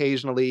roles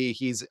occasionally.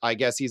 I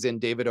guess he's in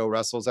David O.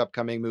 Russell's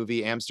upcoming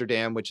movie,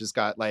 Amsterdam, which has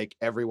got like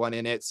everyone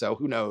in it. So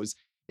who knows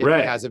if he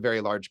has a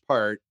very large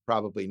part?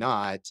 Probably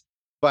not.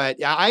 But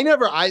yeah,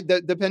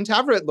 the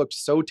Pentaveret looked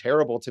so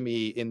terrible to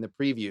me in the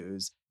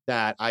previews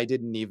that I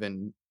didn't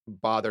even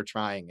bother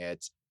trying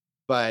it.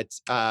 But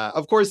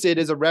of course, it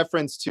is a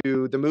reference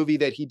to the movie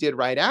that he did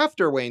right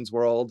after Wayne's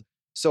World,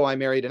 So I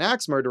Married an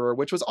Axe Murderer,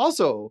 which was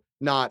also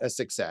not a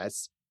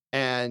success.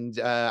 And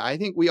I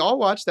think we all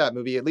watched that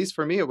movie. At least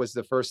for me, it was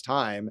the first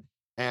time.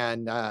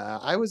 And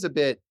I was a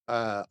bit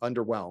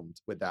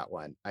underwhelmed with that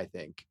one, I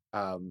think.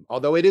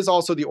 Although it is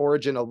also the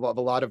origin of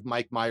a lot of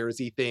Mike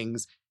Myers-y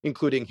things,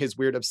 including his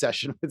weird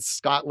obsession with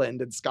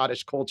Scotland and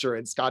Scottish culture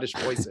and Scottish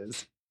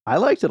voices. I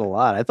liked it a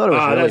lot. I thought it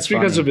was really that's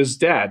because funny. of his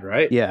dad,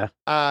 right? Yeah.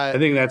 I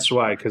think that's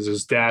why, because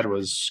his dad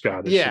was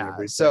Scottish. Yeah.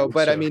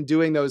 I mean,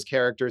 doing those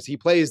characters, he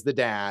plays the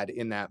dad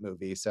in that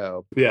movie.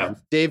 So yeah.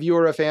 Dave, you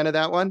were a fan of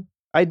that one?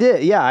 I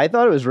did. Yeah. I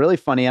thought it was really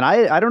funny. And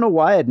I don't know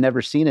why I'd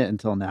never seen it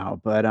until now,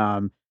 but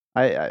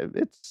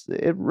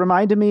it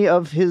reminded me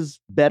of his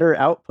better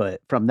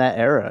output from that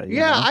era. You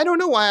know? I don't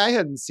know why I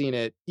hadn't seen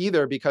it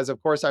either, because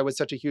of course I was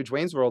such a huge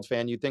Wayne's World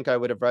fan. You'd think I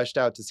would have rushed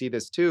out to see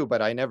this too,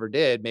 but I never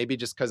did. Maybe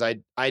just because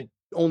I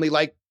only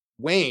liked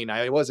Wayne.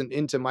 I wasn't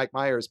into Mike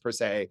Myers per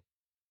se.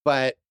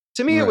 But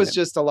to me, it was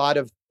just a lot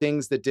of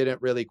things that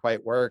didn't really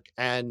quite work.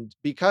 And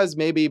because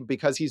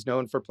he's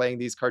known for playing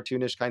these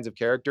cartoonish kinds of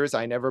characters,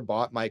 I never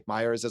bought Mike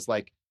Myers as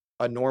like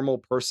a normal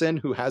person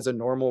who has a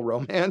normal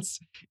romance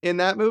in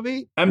that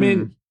movie. I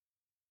mean,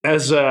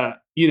 as I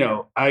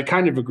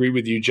kind of agree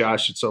with you,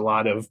 Josh. It's a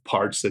lot of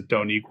parts that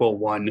don't equal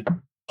one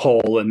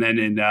whole. And then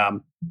in,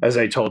 as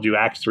I told you,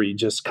 Act 3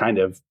 just kind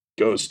of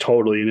goes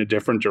totally in a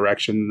different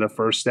direction than the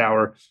first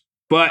hour.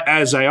 But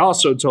as I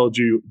also told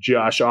you,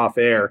 Josh, off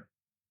air,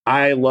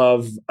 I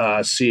love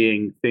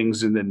seeing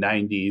things in the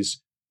 90s,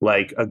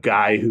 like a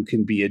guy who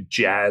can be a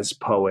jazz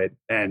poet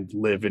and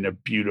live in a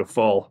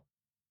beautiful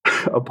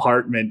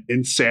apartment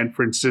in San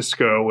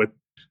Francisco with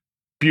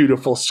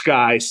beautiful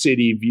sky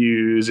city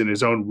views and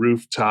his own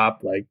rooftop.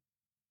 Like,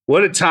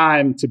 what a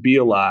time to be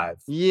alive.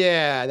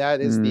 Yeah,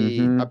 that is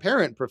the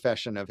apparent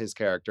profession of his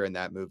character in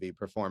that movie,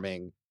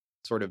 performing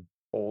sort of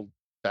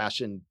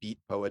old-fashioned beat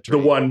poetry.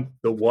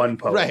 The one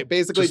poem. Right,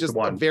 basically just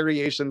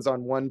variations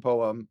on one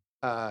poem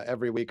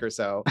every week or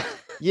so.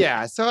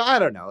 Yeah, so I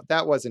don't know.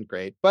 That wasn't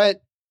great.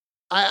 But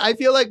I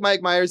feel like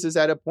Mike Myers is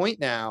at a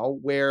point now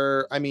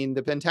where, I mean,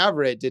 The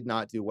Pentaveret did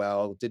not do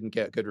well, didn't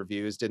get good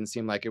reviews, didn't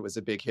seem like it was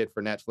a big hit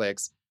for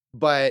Netflix,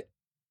 but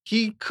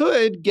he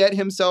could get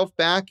himself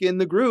back in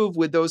the groove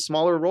with those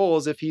smaller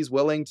roles if he's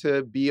willing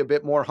to be a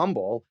bit more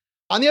humble.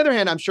 On the other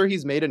hand, I'm sure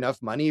he's made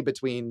enough money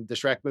between the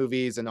Shrek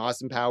movies and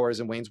Austin Powers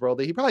and Wayne's World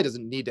that he probably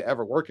doesn't need to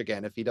ever work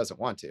again if he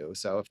doesn't want to.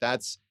 So if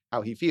that's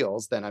how he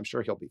feels, then I'm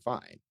sure he'll be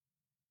fine.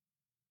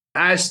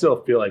 I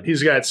still feel like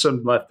he's got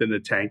some left in the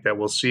tank that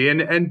we'll see.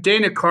 And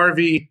Dana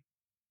Carvey,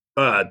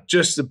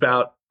 just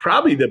about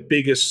probably the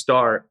biggest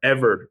star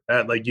ever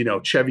at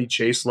Chevy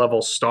Chase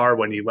level star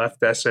when he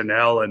left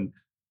SNL. And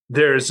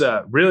there's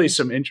really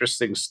some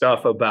interesting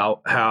stuff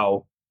about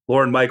how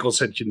Lorne Michaels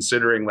had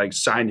considering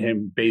sign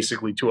him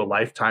basically to a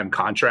lifetime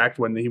contract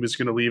when he was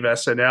going to leave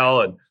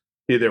SNL. And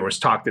there was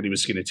talk that he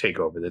was going to take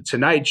over the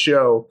Tonight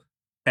Show.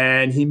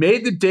 And he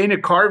made the Dana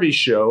Carvey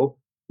show,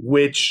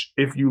 which,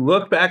 if you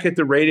look back at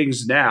the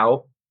ratings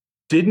now,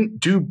 didn't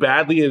do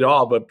badly at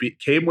all, but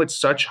came with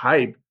such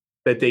hype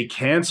that they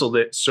canceled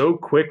it so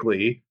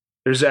quickly.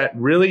 There's that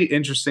really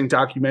interesting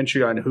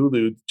documentary on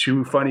Hulu,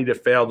 Too Funny to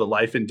Fail, The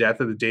Life and Death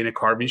of the Dana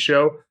Carvey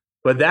Show.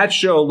 But that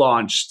show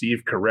launched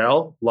Steve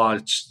Carell,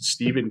 launched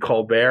Stephen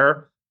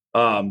Colbert.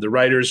 The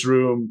writer's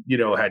room,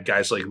 had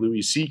guys like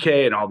Louis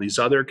C.K. and all these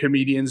other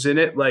comedians in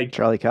it. Like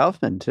Charlie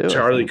Kaufman, too.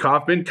 Charlie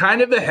Kaufman,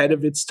 kind of ahead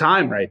of its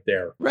time right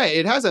there. Right.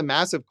 It has a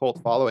massive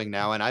cult following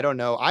now. And I don't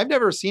know. I've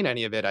never seen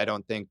any of it, I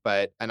don't think.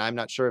 And I'm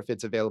not sure if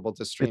it's available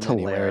to stream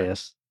anywhere.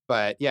 Hilarious.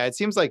 But yeah, it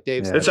seems like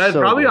Dave's. Yeah, it's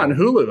probably on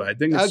Hulu. I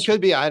think it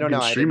could be. I don't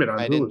know. I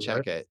Hulu, didn't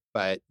check it.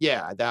 But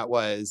yeah, that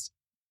was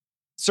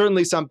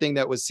certainly something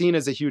that was seen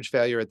as a huge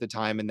failure at the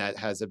time, and that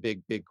has a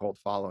big cult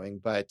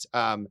following. But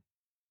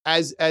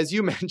as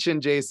you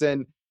mentioned,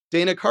 Jason,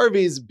 Dana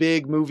Carvey's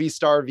big movie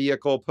star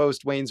vehicle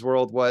post Wayne's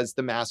World was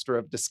The Master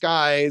of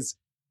Disguise,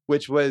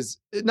 which was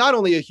not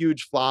only a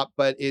huge flop,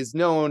 but is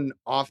known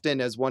often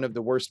as one of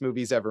the worst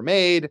movies ever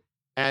made.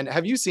 And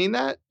have you seen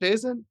that,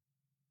 Jason?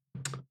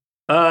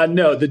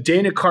 No, the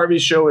Dana Carvey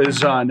show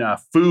is on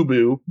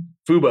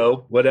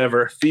Fubo,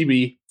 whatever,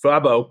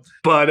 Fabo.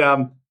 But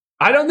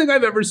I don't think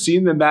I've ever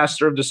seen The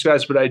Master of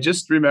Disguise, but I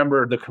just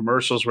remember the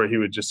commercials where he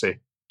would just say,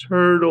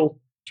 turtle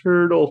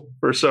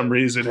for some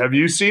reason. Have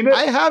you seen it?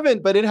 I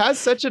haven't, but it has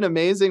such an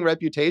amazing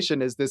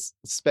reputation as this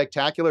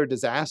spectacular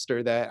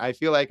disaster that I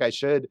feel like I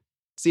should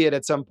see it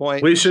at some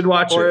point. We should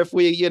watch it. Or if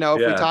we, if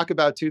we talk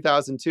about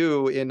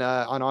 2002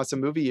 on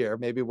Awesome Movie Year,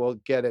 maybe we'll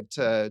get it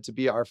to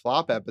be our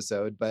flop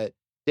episode. But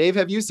Dave,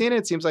 have you seen it?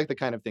 It seems like the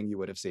kind of thing you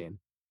would have seen.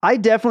 I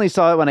definitely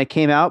saw it when I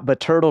came out,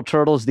 but Turtle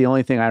is the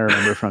only thing I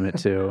remember from it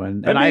too.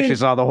 And I actually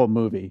saw the whole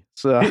movie.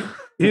 So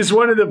he's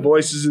one of the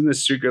voices in The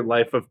Secret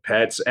Life of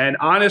Pets. And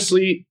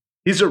honestly,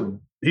 he's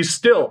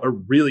still a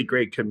really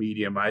great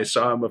comedian. I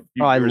saw him a few years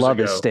ago. I love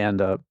his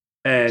stand-up.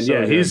 And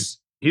so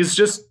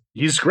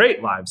he's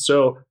great live.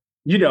 So,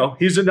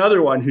 he's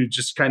another one who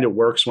just kind of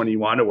works when he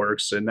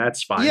works, and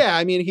that's fine. Yeah,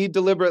 I mean, he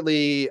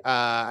deliberately,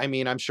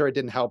 I'm sure it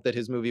didn't help that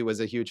his movie was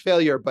a huge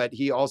failure, but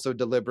he also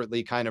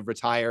deliberately kind of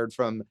retired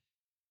from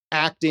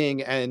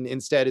acting and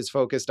instead is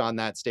focused on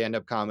that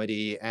stand-up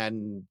comedy.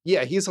 And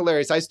yeah, he's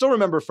hilarious. I still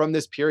remember from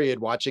this period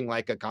watching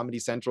like a Comedy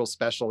Central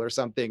special or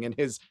something, and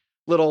his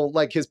little,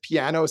 his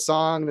piano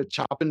song, the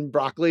Choppin'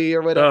 Broccoli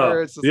or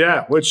whatever.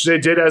 Which they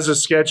did as a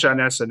sketch on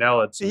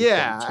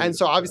SNL. And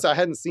so obviously I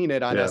hadn't seen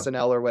it on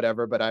SNL or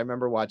whatever, but I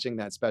remember watching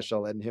that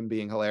special and him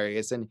being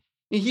hilarious. And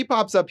he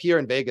pops up here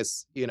in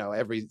Vegas,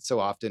 every so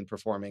often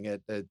performing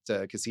at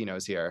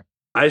casinos here.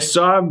 I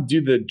saw him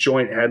do the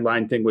joint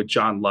headline thing with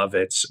Jon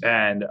Lovitz,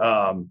 and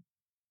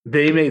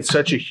they made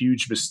such a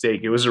huge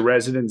mistake. It was a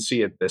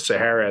residency at the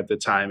Sahara at the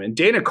time, and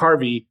Dana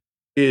Carvey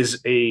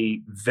is a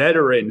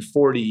veteran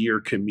 40-year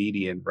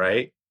comedian,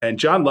 right? And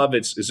Jon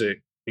Lovitz is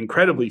an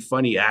incredibly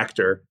funny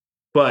actor,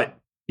 but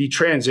he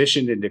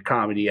transitioned into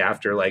comedy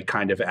after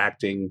kind of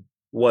acting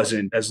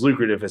wasn't as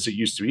lucrative as it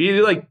used to be.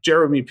 He's like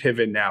Jeremy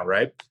Piven now,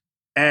 right?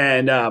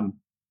 And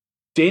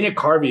Dana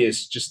Carvey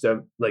is just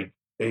an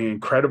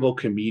incredible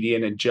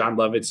comedian, and Jon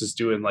Lovitz is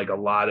doing a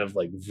lot of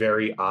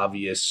very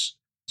obvious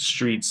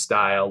street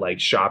style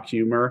shop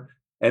humor.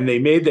 And they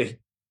made the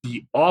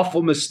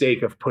awful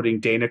mistake of putting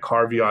Dana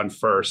Carvey on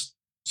first.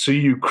 So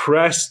you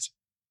crest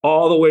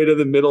all the way to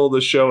the middle of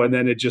the show, and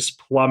then it just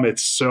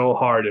plummets so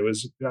hard. It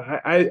was,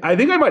 I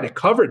think I might have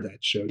covered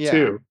that show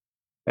too.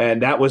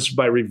 And that was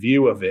my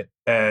review of it.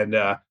 And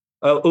a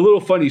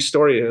little funny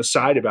story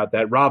aside about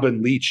that,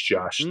 Robin Leach,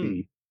 Josh,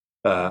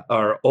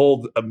 our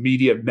old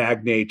media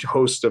magnate,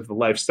 host of the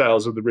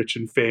Lifestyles of the Rich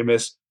and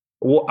Famous.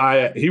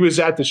 He was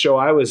at the show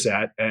I was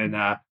at, and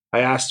I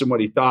asked him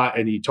what he thought,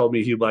 and he told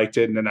me he liked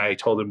it. And then I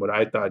told him what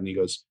I thought, and he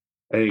goes,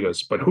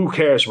 but who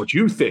cares what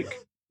you think?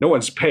 No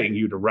one's paying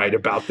you to write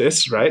about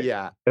this, right?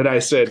 Yeah. And I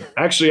said,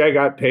 actually, I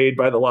got paid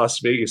by the Las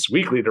Vegas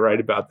Weekly to write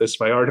about this.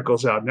 My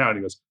article's out now. And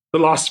he goes, the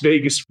Las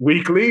Vegas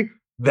Weekly?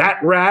 That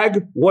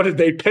rag? What did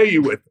they pay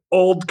you with?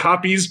 Old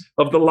copies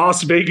of the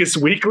Las Vegas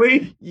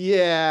Weekly?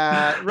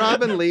 Yeah.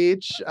 Robin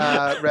Leach,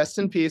 rest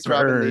in peace,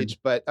 Robin Leach,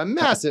 but a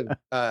massive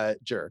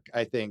jerk,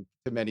 I think,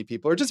 to many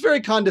people, or just very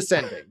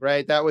condescending,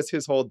 right? That was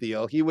his whole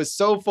deal. He was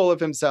so full of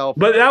himself.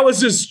 But that was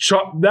his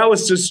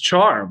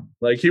charm.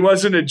 He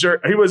wasn't a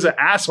jerk. He was an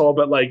asshole,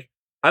 but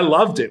I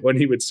loved it when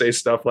he would say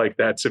stuff like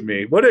that to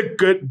me. What a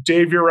good,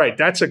 Dave, you're right.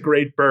 That's a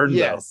great burn,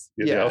 yes,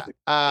 though. You know?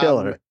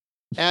 Killer.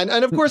 And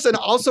of course,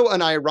 also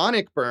an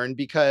ironic burn,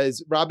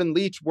 because Robin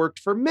Leach worked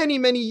for many,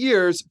 many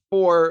years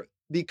for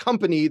the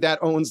company that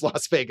owns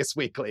Las Vegas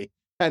Weekly,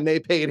 and they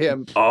paid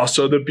him.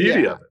 Also the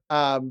beauty of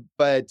it.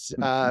 But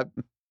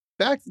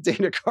back to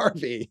Dana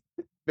Carvey.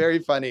 Very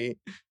funny.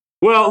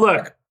 Well,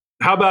 look,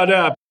 how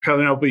about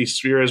Penelope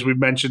Spheres? We've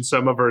mentioned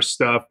some of her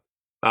stuff.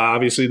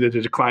 Obviously, the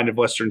decline of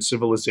Western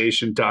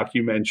civilization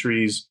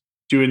documentaries,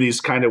 doing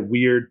these kind of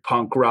weird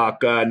punk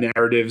rock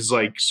narratives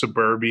like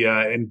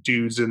Suburbia and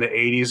Dudes in the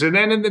 80s. And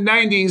then in the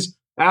 90s,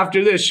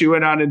 after this, she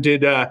went on and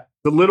did The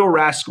Little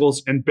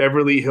Rascals and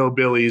Beverly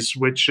Hillbillies,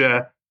 which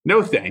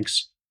no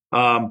thanks.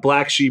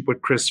 Black Sheep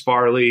with Chris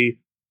Farley,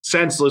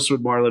 Senseless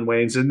with Marlon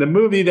Wayans. And the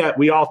movie that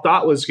we all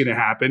thought was going to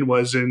happen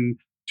was in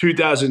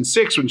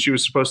 2006 when she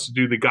was supposed to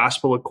do The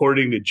Gospel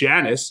According to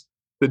Janis,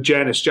 the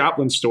Janis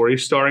Joplin story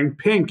starring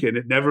Pink, and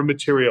it never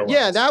materialized.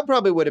 Yeah, that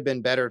probably would have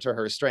been better to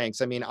her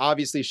strengths. I mean,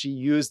 obviously she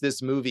used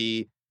this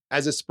movie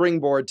as a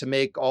springboard to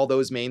make all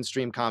those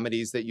mainstream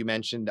comedies that you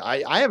mentioned.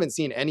 I haven't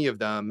seen any of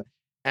them,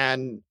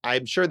 and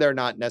I'm sure they're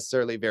not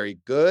necessarily very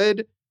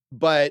good,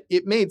 but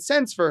it made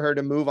sense for her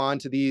to move on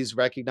to these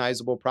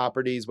recognizable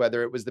properties,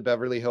 whether it was the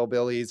Beverly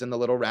Hillbillies and the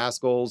Little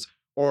Rascals,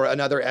 or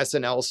another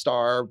SNL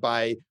star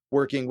by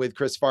working with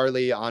Chris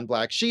Farley on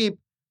Black Sheep.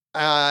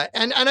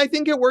 And I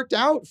think it worked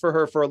out for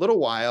her for a little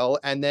while.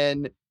 And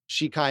then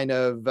she kind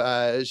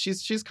of,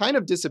 she's kind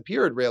of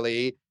disappeared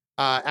really.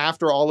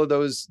 After all of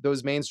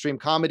those mainstream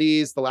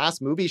comedies. The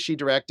last movie she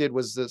directed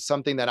was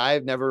something that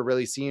I've never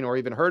really seen or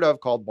even heard of,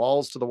 called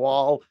Balls to the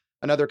Wall,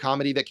 another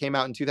comedy that came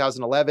out in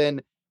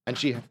 2011. And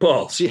she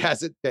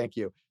hasn't, thank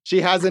you. She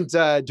hasn't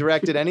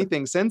directed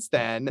anything since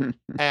then.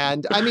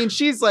 And I mean,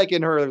 she's like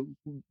in her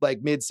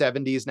like mid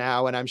 70s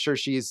now, and I'm sure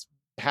she's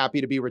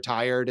happy to be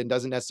retired and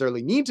doesn't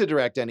necessarily need to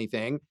direct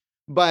anything.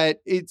 But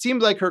it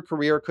seemed like her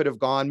career could have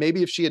gone,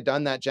 maybe if she had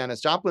done that Janis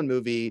Joplin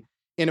movie,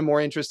 in a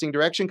more interesting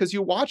direction. Because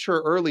you watch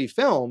her early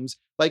films,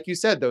 like you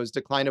said, those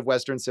Decline of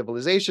Western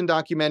Civilization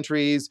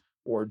documentaries,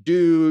 or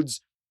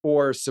Dudes,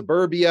 or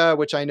Suburbia,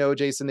 which I know,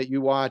 Jason, that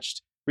you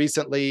watched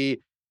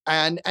recently.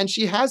 And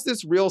she has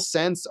this real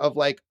sense of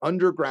like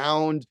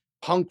underground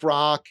punk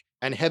rock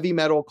and heavy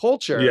metal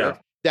culture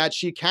that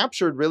she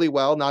captured really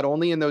well, not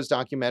only in those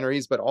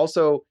documentaries, but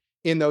also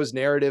in those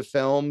narrative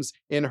films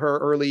in her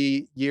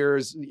early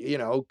years, you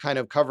know, kind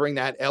of covering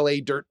that LA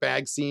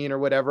dirtbag scene or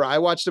whatever. I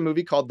watched a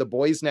movie called The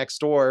Boys Next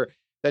Door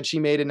that she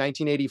made in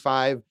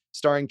 1985,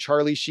 starring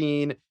Charlie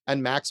Sheen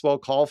and Maxwell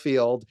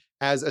Caulfield,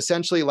 as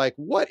essentially like,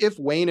 what if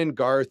Wayne and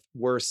Garth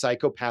were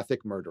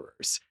psychopathic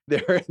murderers?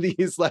 They're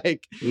these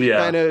like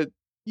kind of,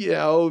 you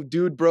know,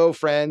 dude bro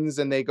friends,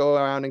 and they go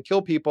around and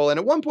kill people. And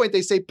at one point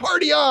they say,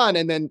 "Party on,"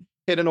 and then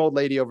hit an old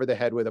lady over the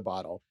head with a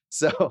bottle.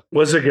 So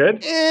was it good?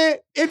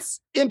 It's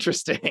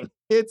interesting.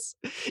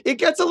 It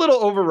gets a little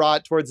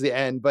overwrought towards the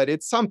end, but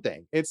it's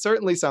something. It's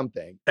certainly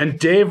something. And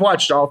Dave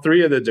watched all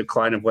three of the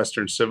Decline of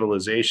Western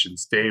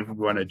Civilizations. Dave, you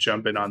want to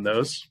jump in on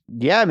those?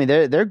 Yeah, I mean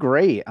they're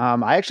great.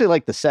 I actually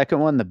like the second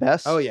one the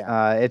best. Oh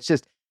yeah. It's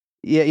just,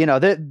 yeah, you know,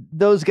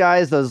 those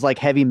guys, those like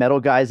heavy metal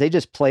guys, they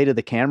just play to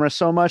the camera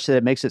so much that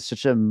it makes it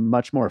such a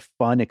much more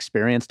fun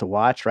experience to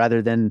watch,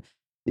 rather than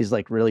these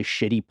like really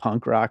shitty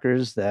punk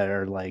rockers that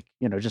are like,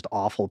 you know, just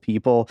awful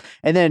people.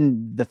 And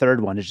then the third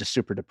one is just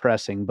super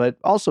depressing, but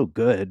also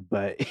good.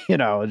 But, you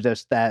know,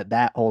 just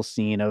that whole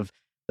scene of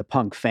the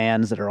punk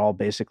fans that are all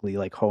basically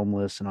like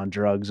homeless and on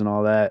drugs and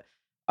all that.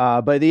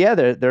 But yeah,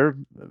 they're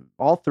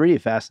all three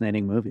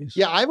fascinating movies.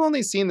 Yeah, I've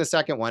only seen the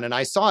second one, and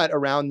I saw it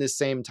around this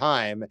same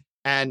time.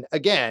 And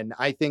again,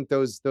 I think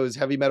those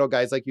heavy metal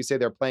guys, like you say,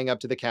 they're playing up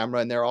to the camera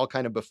and they're all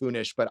kind of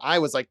buffoonish. But I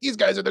was like, these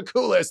guys are the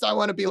coolest. I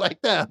want to be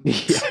like them.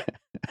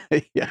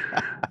 Yeah.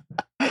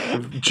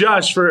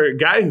 Josh, for a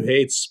guy who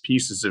hates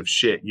pieces of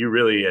shit, you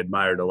really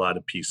admired a lot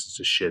of pieces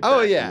of shit.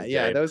 Oh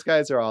yeah. Those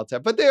guys are all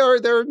tough, but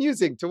they're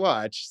amusing to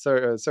watch.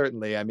 So,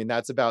 certainly, I mean,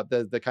 that's about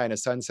the kind of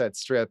Sunset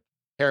Strip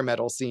hair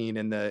metal scene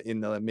in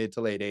the mid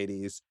to late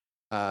 80s.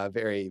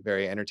 Very,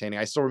 very entertaining.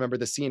 I still remember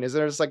the scene. Is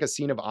there just like a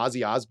scene of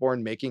Ozzy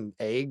Osbourne making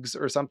eggs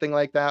or something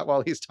like that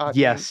while he's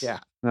talking? Yes. Yeah.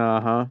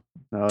 Oh,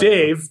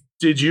 Dave,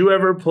 did you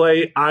ever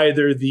play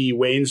either the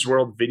Wayne's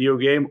World video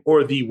game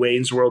or the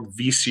Wayne's World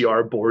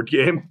VCR board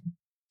game?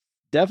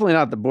 Definitely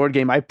not the board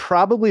game. I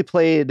probably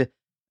played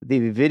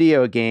the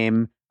video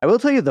game. I will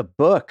tell you, the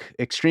book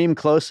Extreme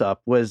Close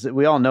Up was,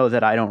 we all know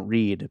that I don't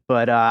read,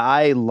 but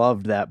I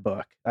loved that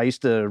book. I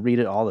used to read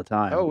it all the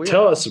time. Oh,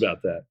 tell us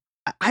about that.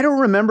 I don't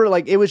remember,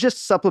 like, it was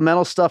just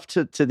supplemental stuff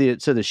to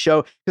the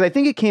show, because I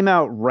think it came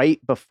out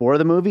right before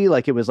the movie,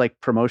 like it was like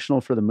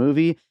promotional for the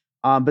movie.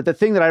 But the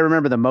thing that I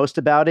remember the most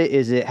about it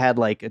is it had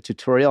like a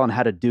tutorial on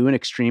how to do an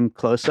extreme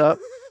close up,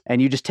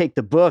 and you just take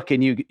the book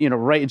and you know,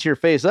 right into your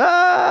face,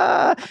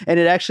 and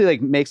it actually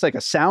like makes like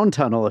a sound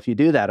tunnel if you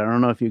do that. I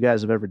don't know if you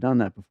guys have ever done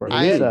that before.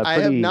 I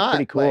have not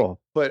pretty cool.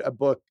 Put a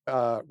book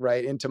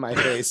right into my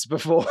face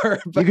before.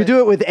 But... You could do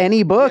it with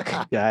any book,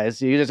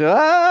 guys. You just go,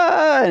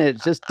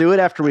 and just do it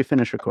after we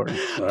finish recording.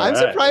 I'm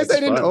surprised I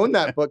didn't own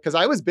that book, because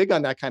I was big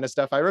on that kind of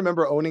stuff. I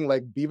remember owning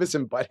like Beavis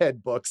and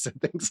Butthead books and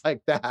things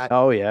like that.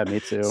 Oh yeah, me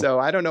too. So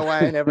I don't know why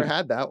I never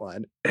had that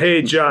one.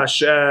 Hey,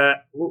 Josh,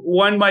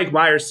 one Mike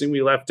Myers thing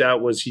we left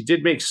out was he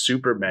did make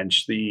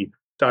Supermensch, the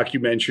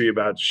documentary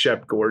about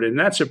Shep Gordon.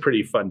 That's a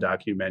pretty fun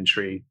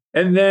documentary.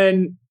 And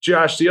then,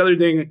 Josh, the other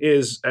thing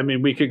is, I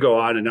mean, we could go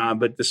on and on,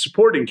 but the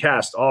supporting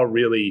cast all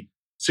really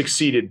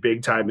succeeded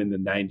big time in the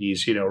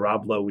 90s. You know,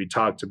 Rob Lowe, we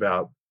talked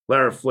about.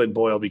 Lara Flynn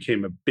Boyle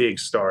became a big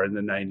star in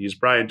the 90s.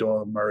 Brian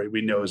Doyle Murray,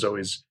 we know, is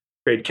always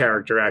a great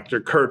character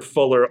actor. Kurt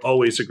Fuller,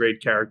 always a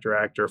great character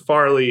actor.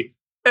 Farley,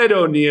 Ed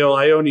O'Neill,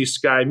 Ione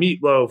Skye,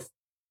 Meatloaf,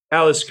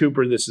 Alice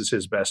Cooper, this is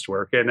his best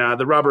work. And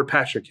the Robert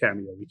Patrick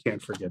cameo, we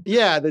can't forget.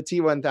 Yeah, the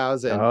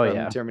T-1000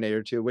 from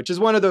Terminator 2, which is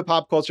one of the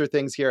pop culture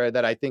things here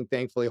that I think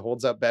thankfully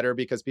holds up better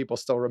because people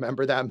still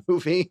remember that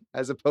movie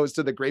as opposed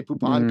to the Grey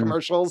Poupon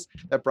commercials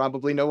that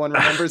probably no one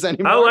remembers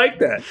anymore. I like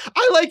that.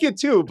 I like it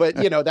too, but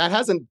that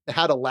hasn't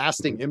had a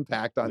lasting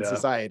impact on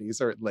society,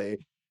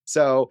 certainly.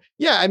 So,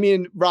 yeah, I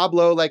mean, Rob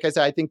Lowe, like I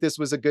said, I think this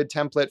was a good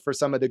template for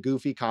some of the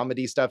goofy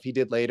comedy stuff he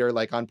did later,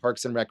 like on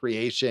Parks and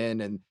Recreation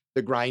and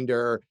The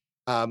Grinder.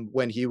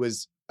 When he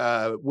was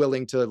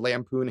willing to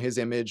lampoon his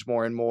image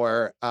more and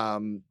more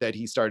that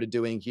he started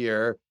doing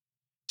here.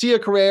 Tia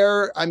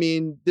Carrere, I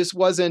mean, this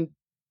wasn't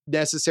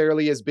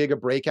necessarily as big a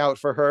breakout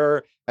for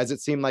her as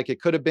it seemed like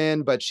it could have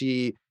been, but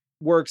she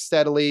works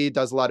steadily,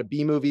 does a lot of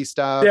B-movie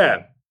stuff.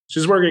 Yeah,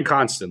 she's working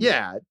constantly.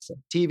 Yeah,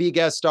 TV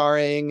guest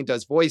starring,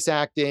 does voice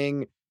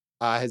acting,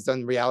 has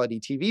done reality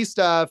TV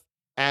stuff.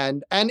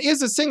 And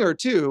is a singer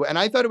too. And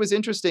I thought it was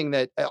interesting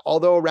that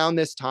although around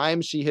this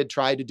time she had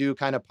tried to do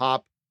kind of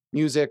pop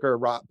music or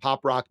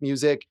pop rock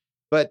music,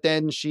 but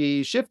then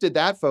she shifted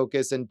that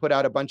focus and put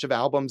out a bunch of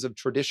albums of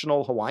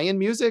traditional Hawaiian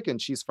music,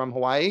 and she's from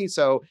Hawaii,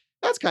 so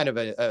that's kind of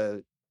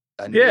a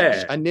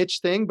niche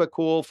thing, but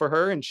cool for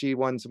her. And she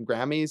won some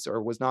Grammys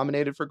or was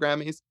nominated for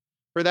Grammys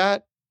for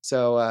that,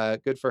 so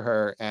good for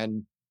her.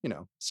 And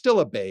still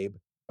a babe,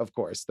 of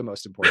course, the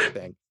most important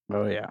thing.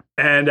 Oh yeah.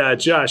 And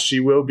Josh, she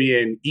will be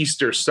in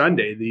Easter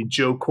Sunday, the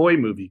Joe Coy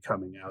movie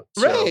coming out.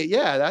 So, right?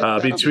 Yeah.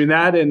 Between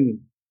that and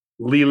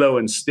Lilo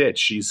and Stitch,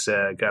 she's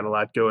got a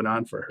lot going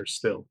on for her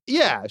still.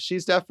 Yeah,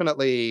 she's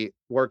definitely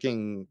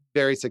working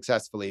very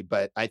successfully.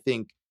 But I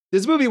think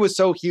this movie was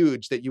so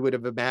huge that you would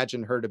have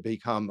imagined her to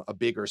become a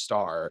bigger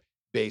star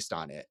based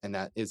on it. And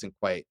that isn't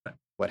quite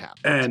what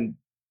happened. And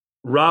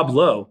Rob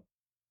Lowe,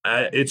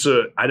 I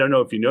don't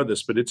know if you know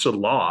this, but it's a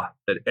law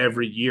that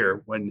every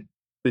year when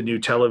the new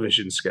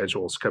television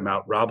schedules come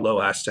out, Rob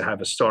Lowe has to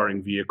have a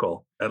starring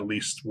vehicle at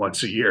least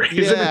once a year.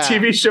 He's in a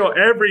TV show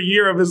every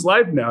year of his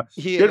life now.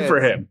 Good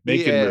for him,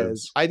 making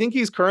moves. I think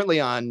he's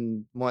currently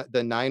on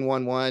the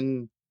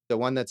 911, the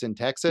one that's in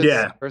Texas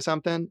or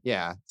something.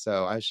 Yeah,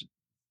 so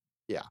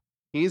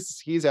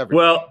he's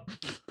everywhere. Well,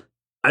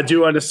 I do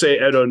want to say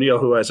Ed O'Neill,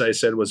 who, as I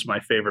said, was my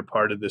favorite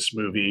part of this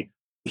movie.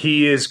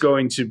 He is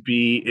going to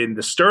be in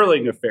the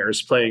Sterling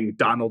Affairs playing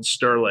Donald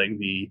Sterling,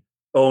 the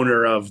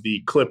owner of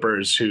the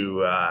Clippers,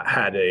 who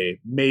had a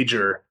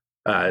major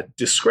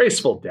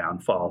disgraceful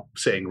downfall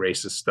saying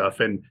racist stuff.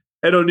 And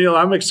Ed O'Neill,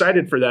 I'm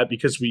excited for that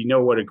because we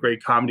know what a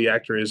great comedy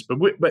actor is,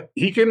 but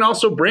he can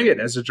also bring it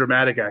as a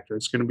dramatic actor.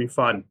 It's going to be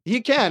fun.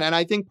 He can. And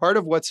I think part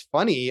of what's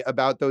funny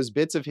about those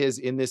bits of his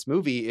in this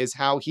movie is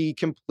how he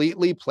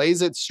completely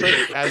plays it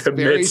straight as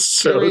very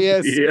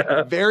serious,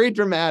 very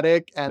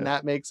dramatic. And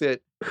that makes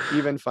it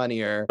even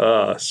funnier.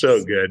 Oh,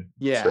 so good.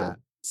 Yeah.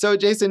 So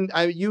Jason,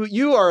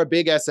 you are a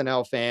big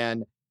SNL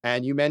fan,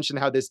 and you mentioned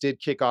how this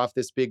did kick off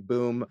this big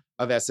boom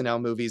of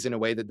SNL movies in a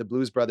way that the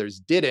Blues Brothers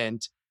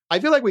didn't. I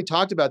feel like we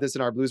talked about this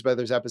in our Blues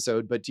Brothers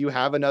episode, but do you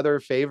have another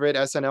favorite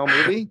SNL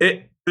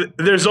movie?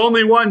 There's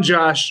only one,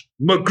 Josh.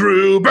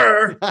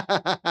 MacGruber.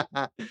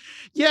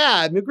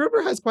 Yeah,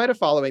 MacGruber has quite a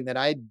following that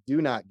I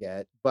do not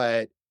get,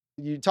 but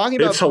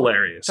it's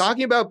hilarious.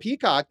 Talking about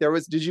Peacock,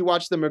 did you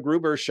watch the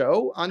MacGruber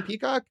show on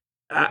Peacock?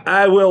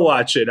 I will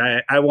watch it.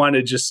 I want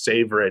to just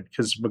savor it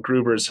because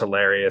MacGruber is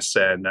hilarious,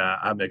 and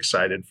I'm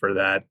excited for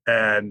that.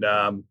 And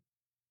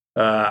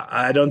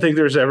I don't think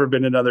there's ever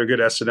been another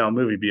good SNL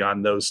movie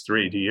beyond those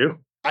three. Do you?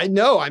 I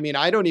know. I mean,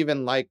 I don't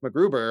even like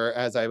MacGruber,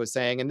 as I was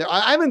saying. And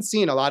I haven't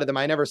seen a lot of them.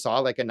 I never saw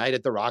like A Night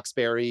at the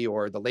Roxbury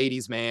or The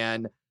Ladies'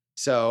 Man.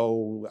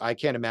 So I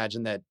can't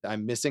imagine that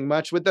I'm missing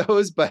much with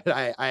those, but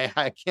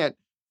I can't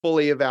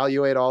fully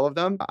evaluate all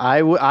them.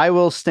 I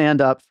will stand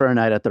up for A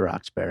Night at the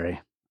Roxbury.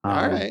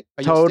 All right.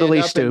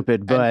 Totally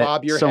stupid, but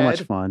bob your so head?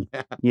 much fun.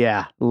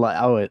 Yeah.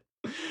 There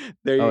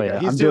you go. Yeah.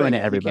 He's I'm doing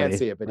it, everybody. You can't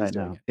see it, but he's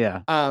doing it.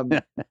 Yeah.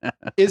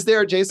 Is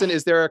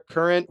there a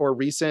current or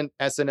recent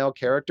SNL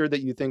character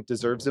that you think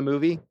deserves a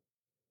movie?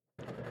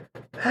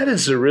 That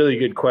is a really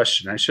good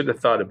question. I should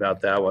have thought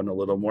about that one a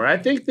little more. I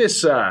think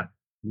this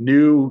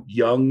new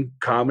young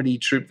comedy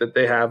troupe that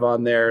they have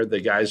on there,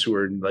 the guys who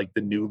are in like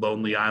the new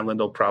Lonely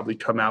Island, will probably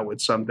come out with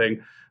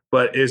something.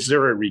 But is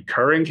there a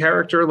recurring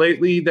character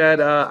lately that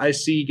I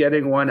see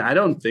getting one? I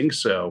don't think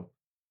so.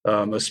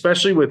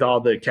 Especially with all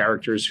the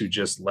characters who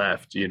just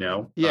left,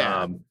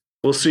 Yeah.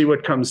 We'll see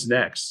what comes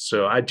next.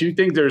 So I do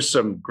think there's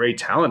some great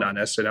talent on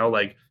SNL.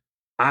 Like,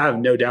 I have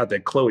no doubt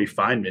that Chloe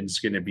Fineman's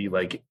going to be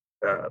like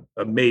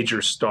a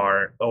major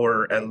star,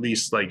 or at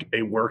least like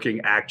a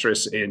working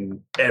actress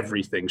in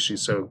everything.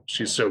 She's so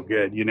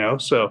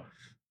good, So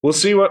we'll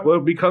see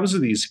what becomes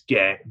of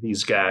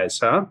these guys,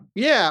 huh?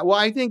 Yeah, well,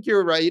 I think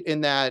you're right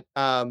in that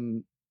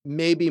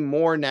maybe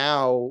more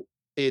now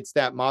it's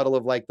that model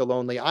of like The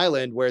Lonely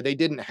Island where they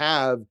didn't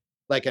have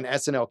like an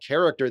SNL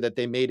character that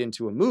they made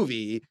into a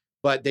movie,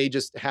 but they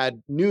just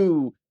had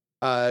new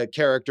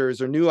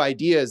characters or new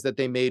ideas that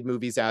they made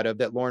movies out of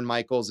that Lorne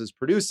Michaels is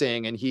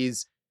producing. And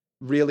he's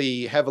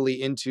really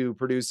heavily into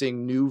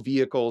producing new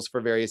vehicles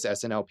for various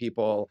SNL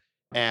people.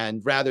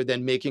 And rather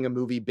than making a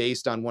movie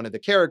based on one of the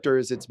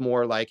characters, it's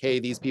more like, hey,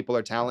 these people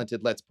are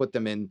talented. Let's put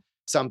them in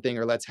something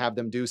or let's have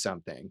them do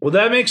something. Well,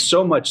 that makes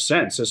so much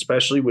sense,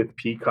 especially with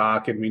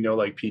Peacock. And we know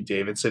like Pete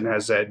Davidson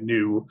has that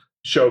new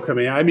show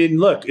coming out. I mean,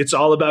 look, it's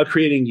all about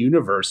creating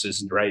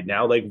universes right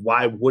now. Like,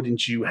 why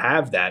wouldn't you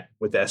have that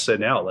with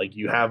SNL? Like,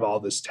 you have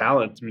all this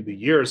talent through the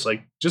years.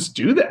 Like, just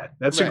do that.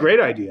 That's a great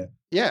idea.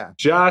 Yeah.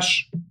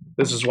 Josh,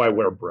 this is why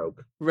we're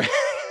broke. Right.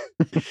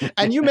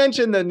 And you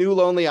mentioned the new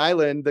Lonely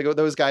Island,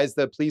 those guys,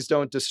 the Please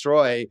Don't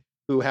Destroy,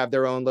 who have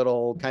their own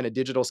little kind of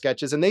digital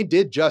sketches. And they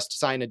did just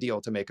sign a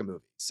deal to make a movie.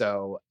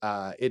 So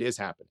it is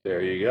happening.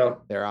 There you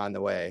go. They're on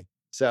the way.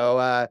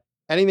 So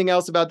anything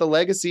else about the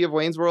legacy of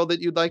Wayne's World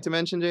that you'd like to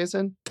mention,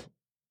 Jason?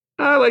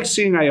 I like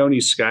seeing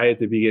Ione Skye at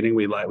the beginning.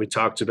 We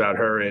talked about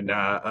her in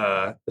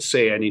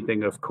Say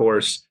Anything, of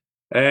course.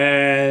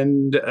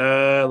 And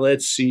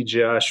let's see,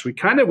 Josh. We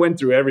kind of went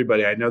through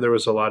everybody. I know there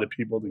was a lot of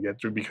people to get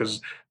through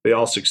because they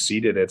all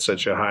succeeded at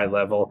such a high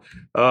level.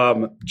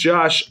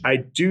 Josh, I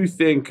do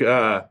think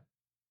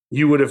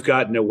you would have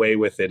gotten away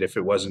with it if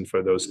it wasn't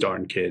for those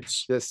darn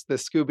kids. The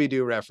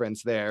Scooby-Doo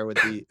reference there with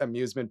the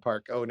amusement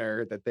park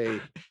owner that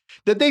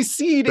they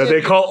seed. That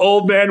they call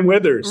Old Man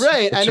Withers.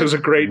 Right. Which was a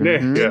great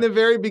name. In the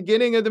very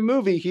beginning of the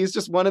movie, he's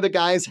just one of the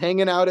guys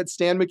hanging out at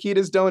Stan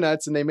Mikita's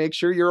Donuts, and they make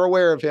sure you're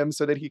aware of him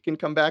so that he can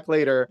come back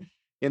later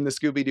in the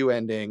Scooby-Doo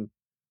ending.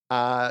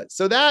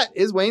 So that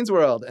is Wayne's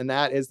World, and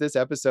that is this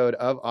episode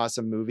of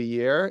Awesome Movie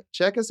Year.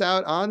 Check us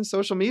out on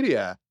social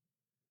media.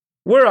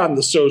 We're on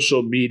the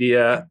social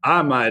media.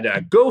 I'm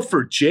at Go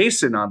for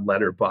Jason on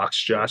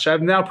Letterboxd, Josh.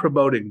 I'm now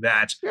promoting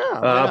that.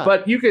 Yeah,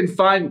 but you can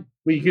find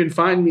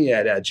me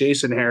at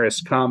Jason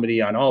Harris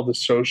Comedy on all the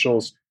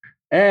socials.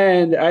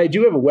 And I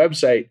do have a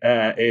website.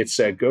 It's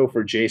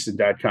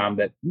goforjason.com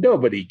that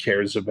nobody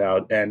cares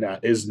about and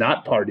is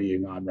not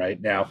partying on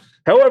right now.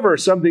 However,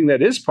 something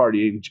that is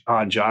partying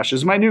on, Josh,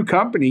 is my new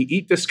company,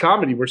 Eat This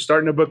Comedy. We're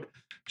starting to book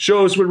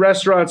shows with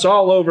restaurants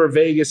all over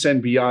Vegas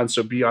and beyond,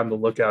 so be on the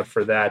lookout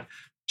for that.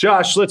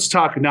 Josh, let's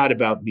talk not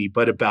about me,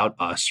 but about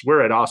us.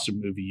 We're at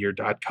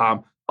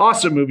awesomemovieyear.com,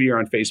 Awesome Movie Year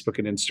on Facebook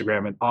and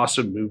Instagram, and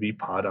Awesome Movie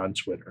Pod on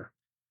Twitter.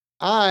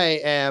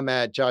 I am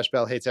at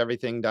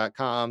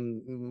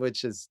joshbellhateseverything.com,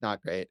 which is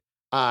not great.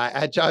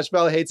 At Josh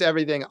Bell Hates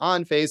Everything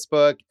on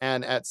Facebook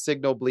and at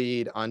Signal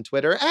Bleed on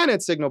Twitter and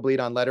at Signal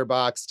Bleed on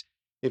Letterboxd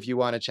if you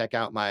want to check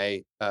out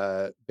my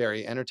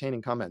very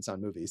entertaining comments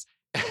on movies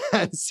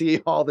and see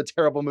all the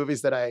terrible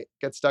movies that I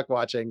get stuck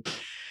watching.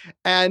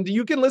 And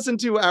you can listen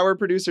to our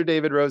producer,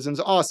 David Rosen's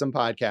awesome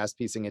podcast,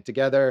 Piecing It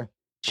Together.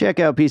 Check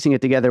out Piecing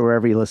It Together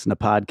wherever you listen to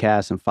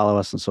podcasts and follow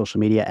us on social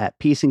media at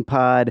Piecing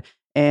Pod.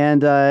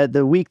 And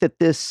the week that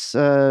this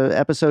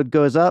episode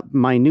goes up,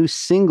 my new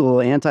single,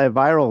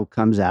 Antiviral,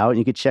 comes out. And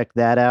you can check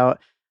that out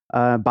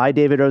by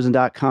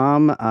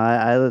davidrosen.com.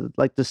 I would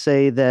like to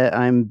say that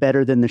I'm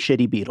better than the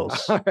shitty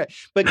Beatles. All right.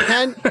 But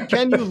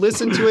can you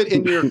listen to it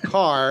in your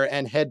car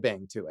and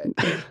headbang to it?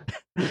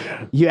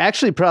 You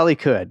actually probably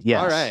could,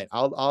 yes. All right.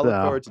 I'll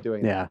look forward to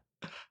doing that.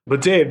 Yeah.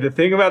 But Dave, the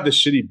thing about the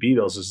shitty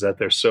Beatles is that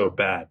they're so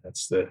bad.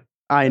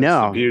 I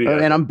know.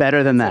 And I'm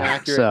better than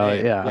that. So,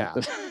 name. yeah.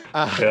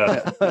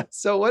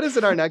 So what is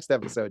in our next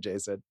episode,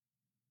 Jason?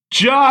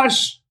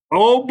 Josh,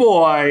 oh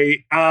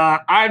boy.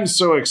 I'm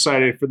so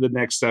excited for the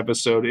next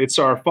episode. It's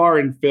our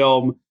foreign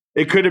film.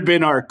 It could have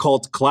been our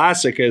cult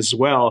classic as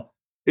well.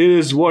 It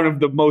is one of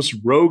the most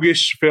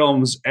roguish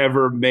films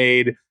ever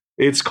made.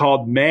 It's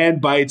called Man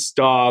Bites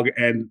Dog.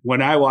 And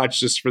when I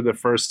watched this for the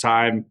first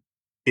time,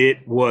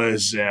 it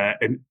was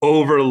an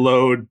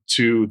overload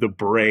to the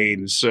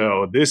brain.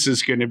 So this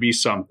is going to be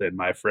something,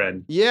 my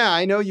friend. Yeah,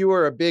 I know you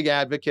were a big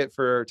advocate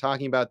for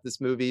talking about this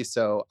movie,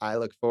 so I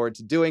look forward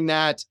to doing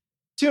that.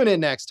 Tune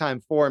in next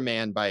time for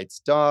Man Bites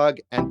Dog,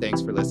 and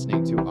thanks for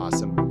listening to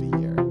Awesome Movie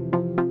Year.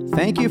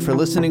 Thank you for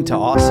listening to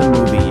Awesome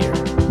Movie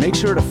Year. Make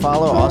sure to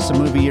follow Awesome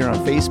Movie Year on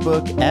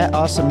Facebook, at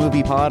Awesome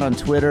Movie Pod on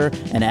Twitter,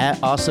 and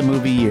at Awesome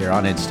Movie Year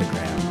on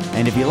Instagram.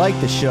 And if you like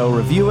the show,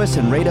 review us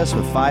and rate us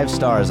with 5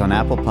 stars on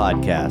Apple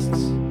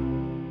Podcasts.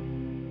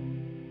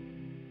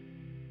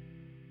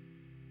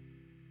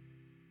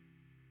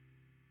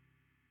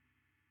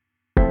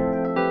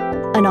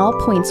 An All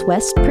Points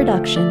West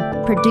production,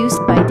 produced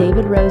by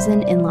David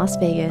Rosen in Las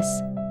Vegas.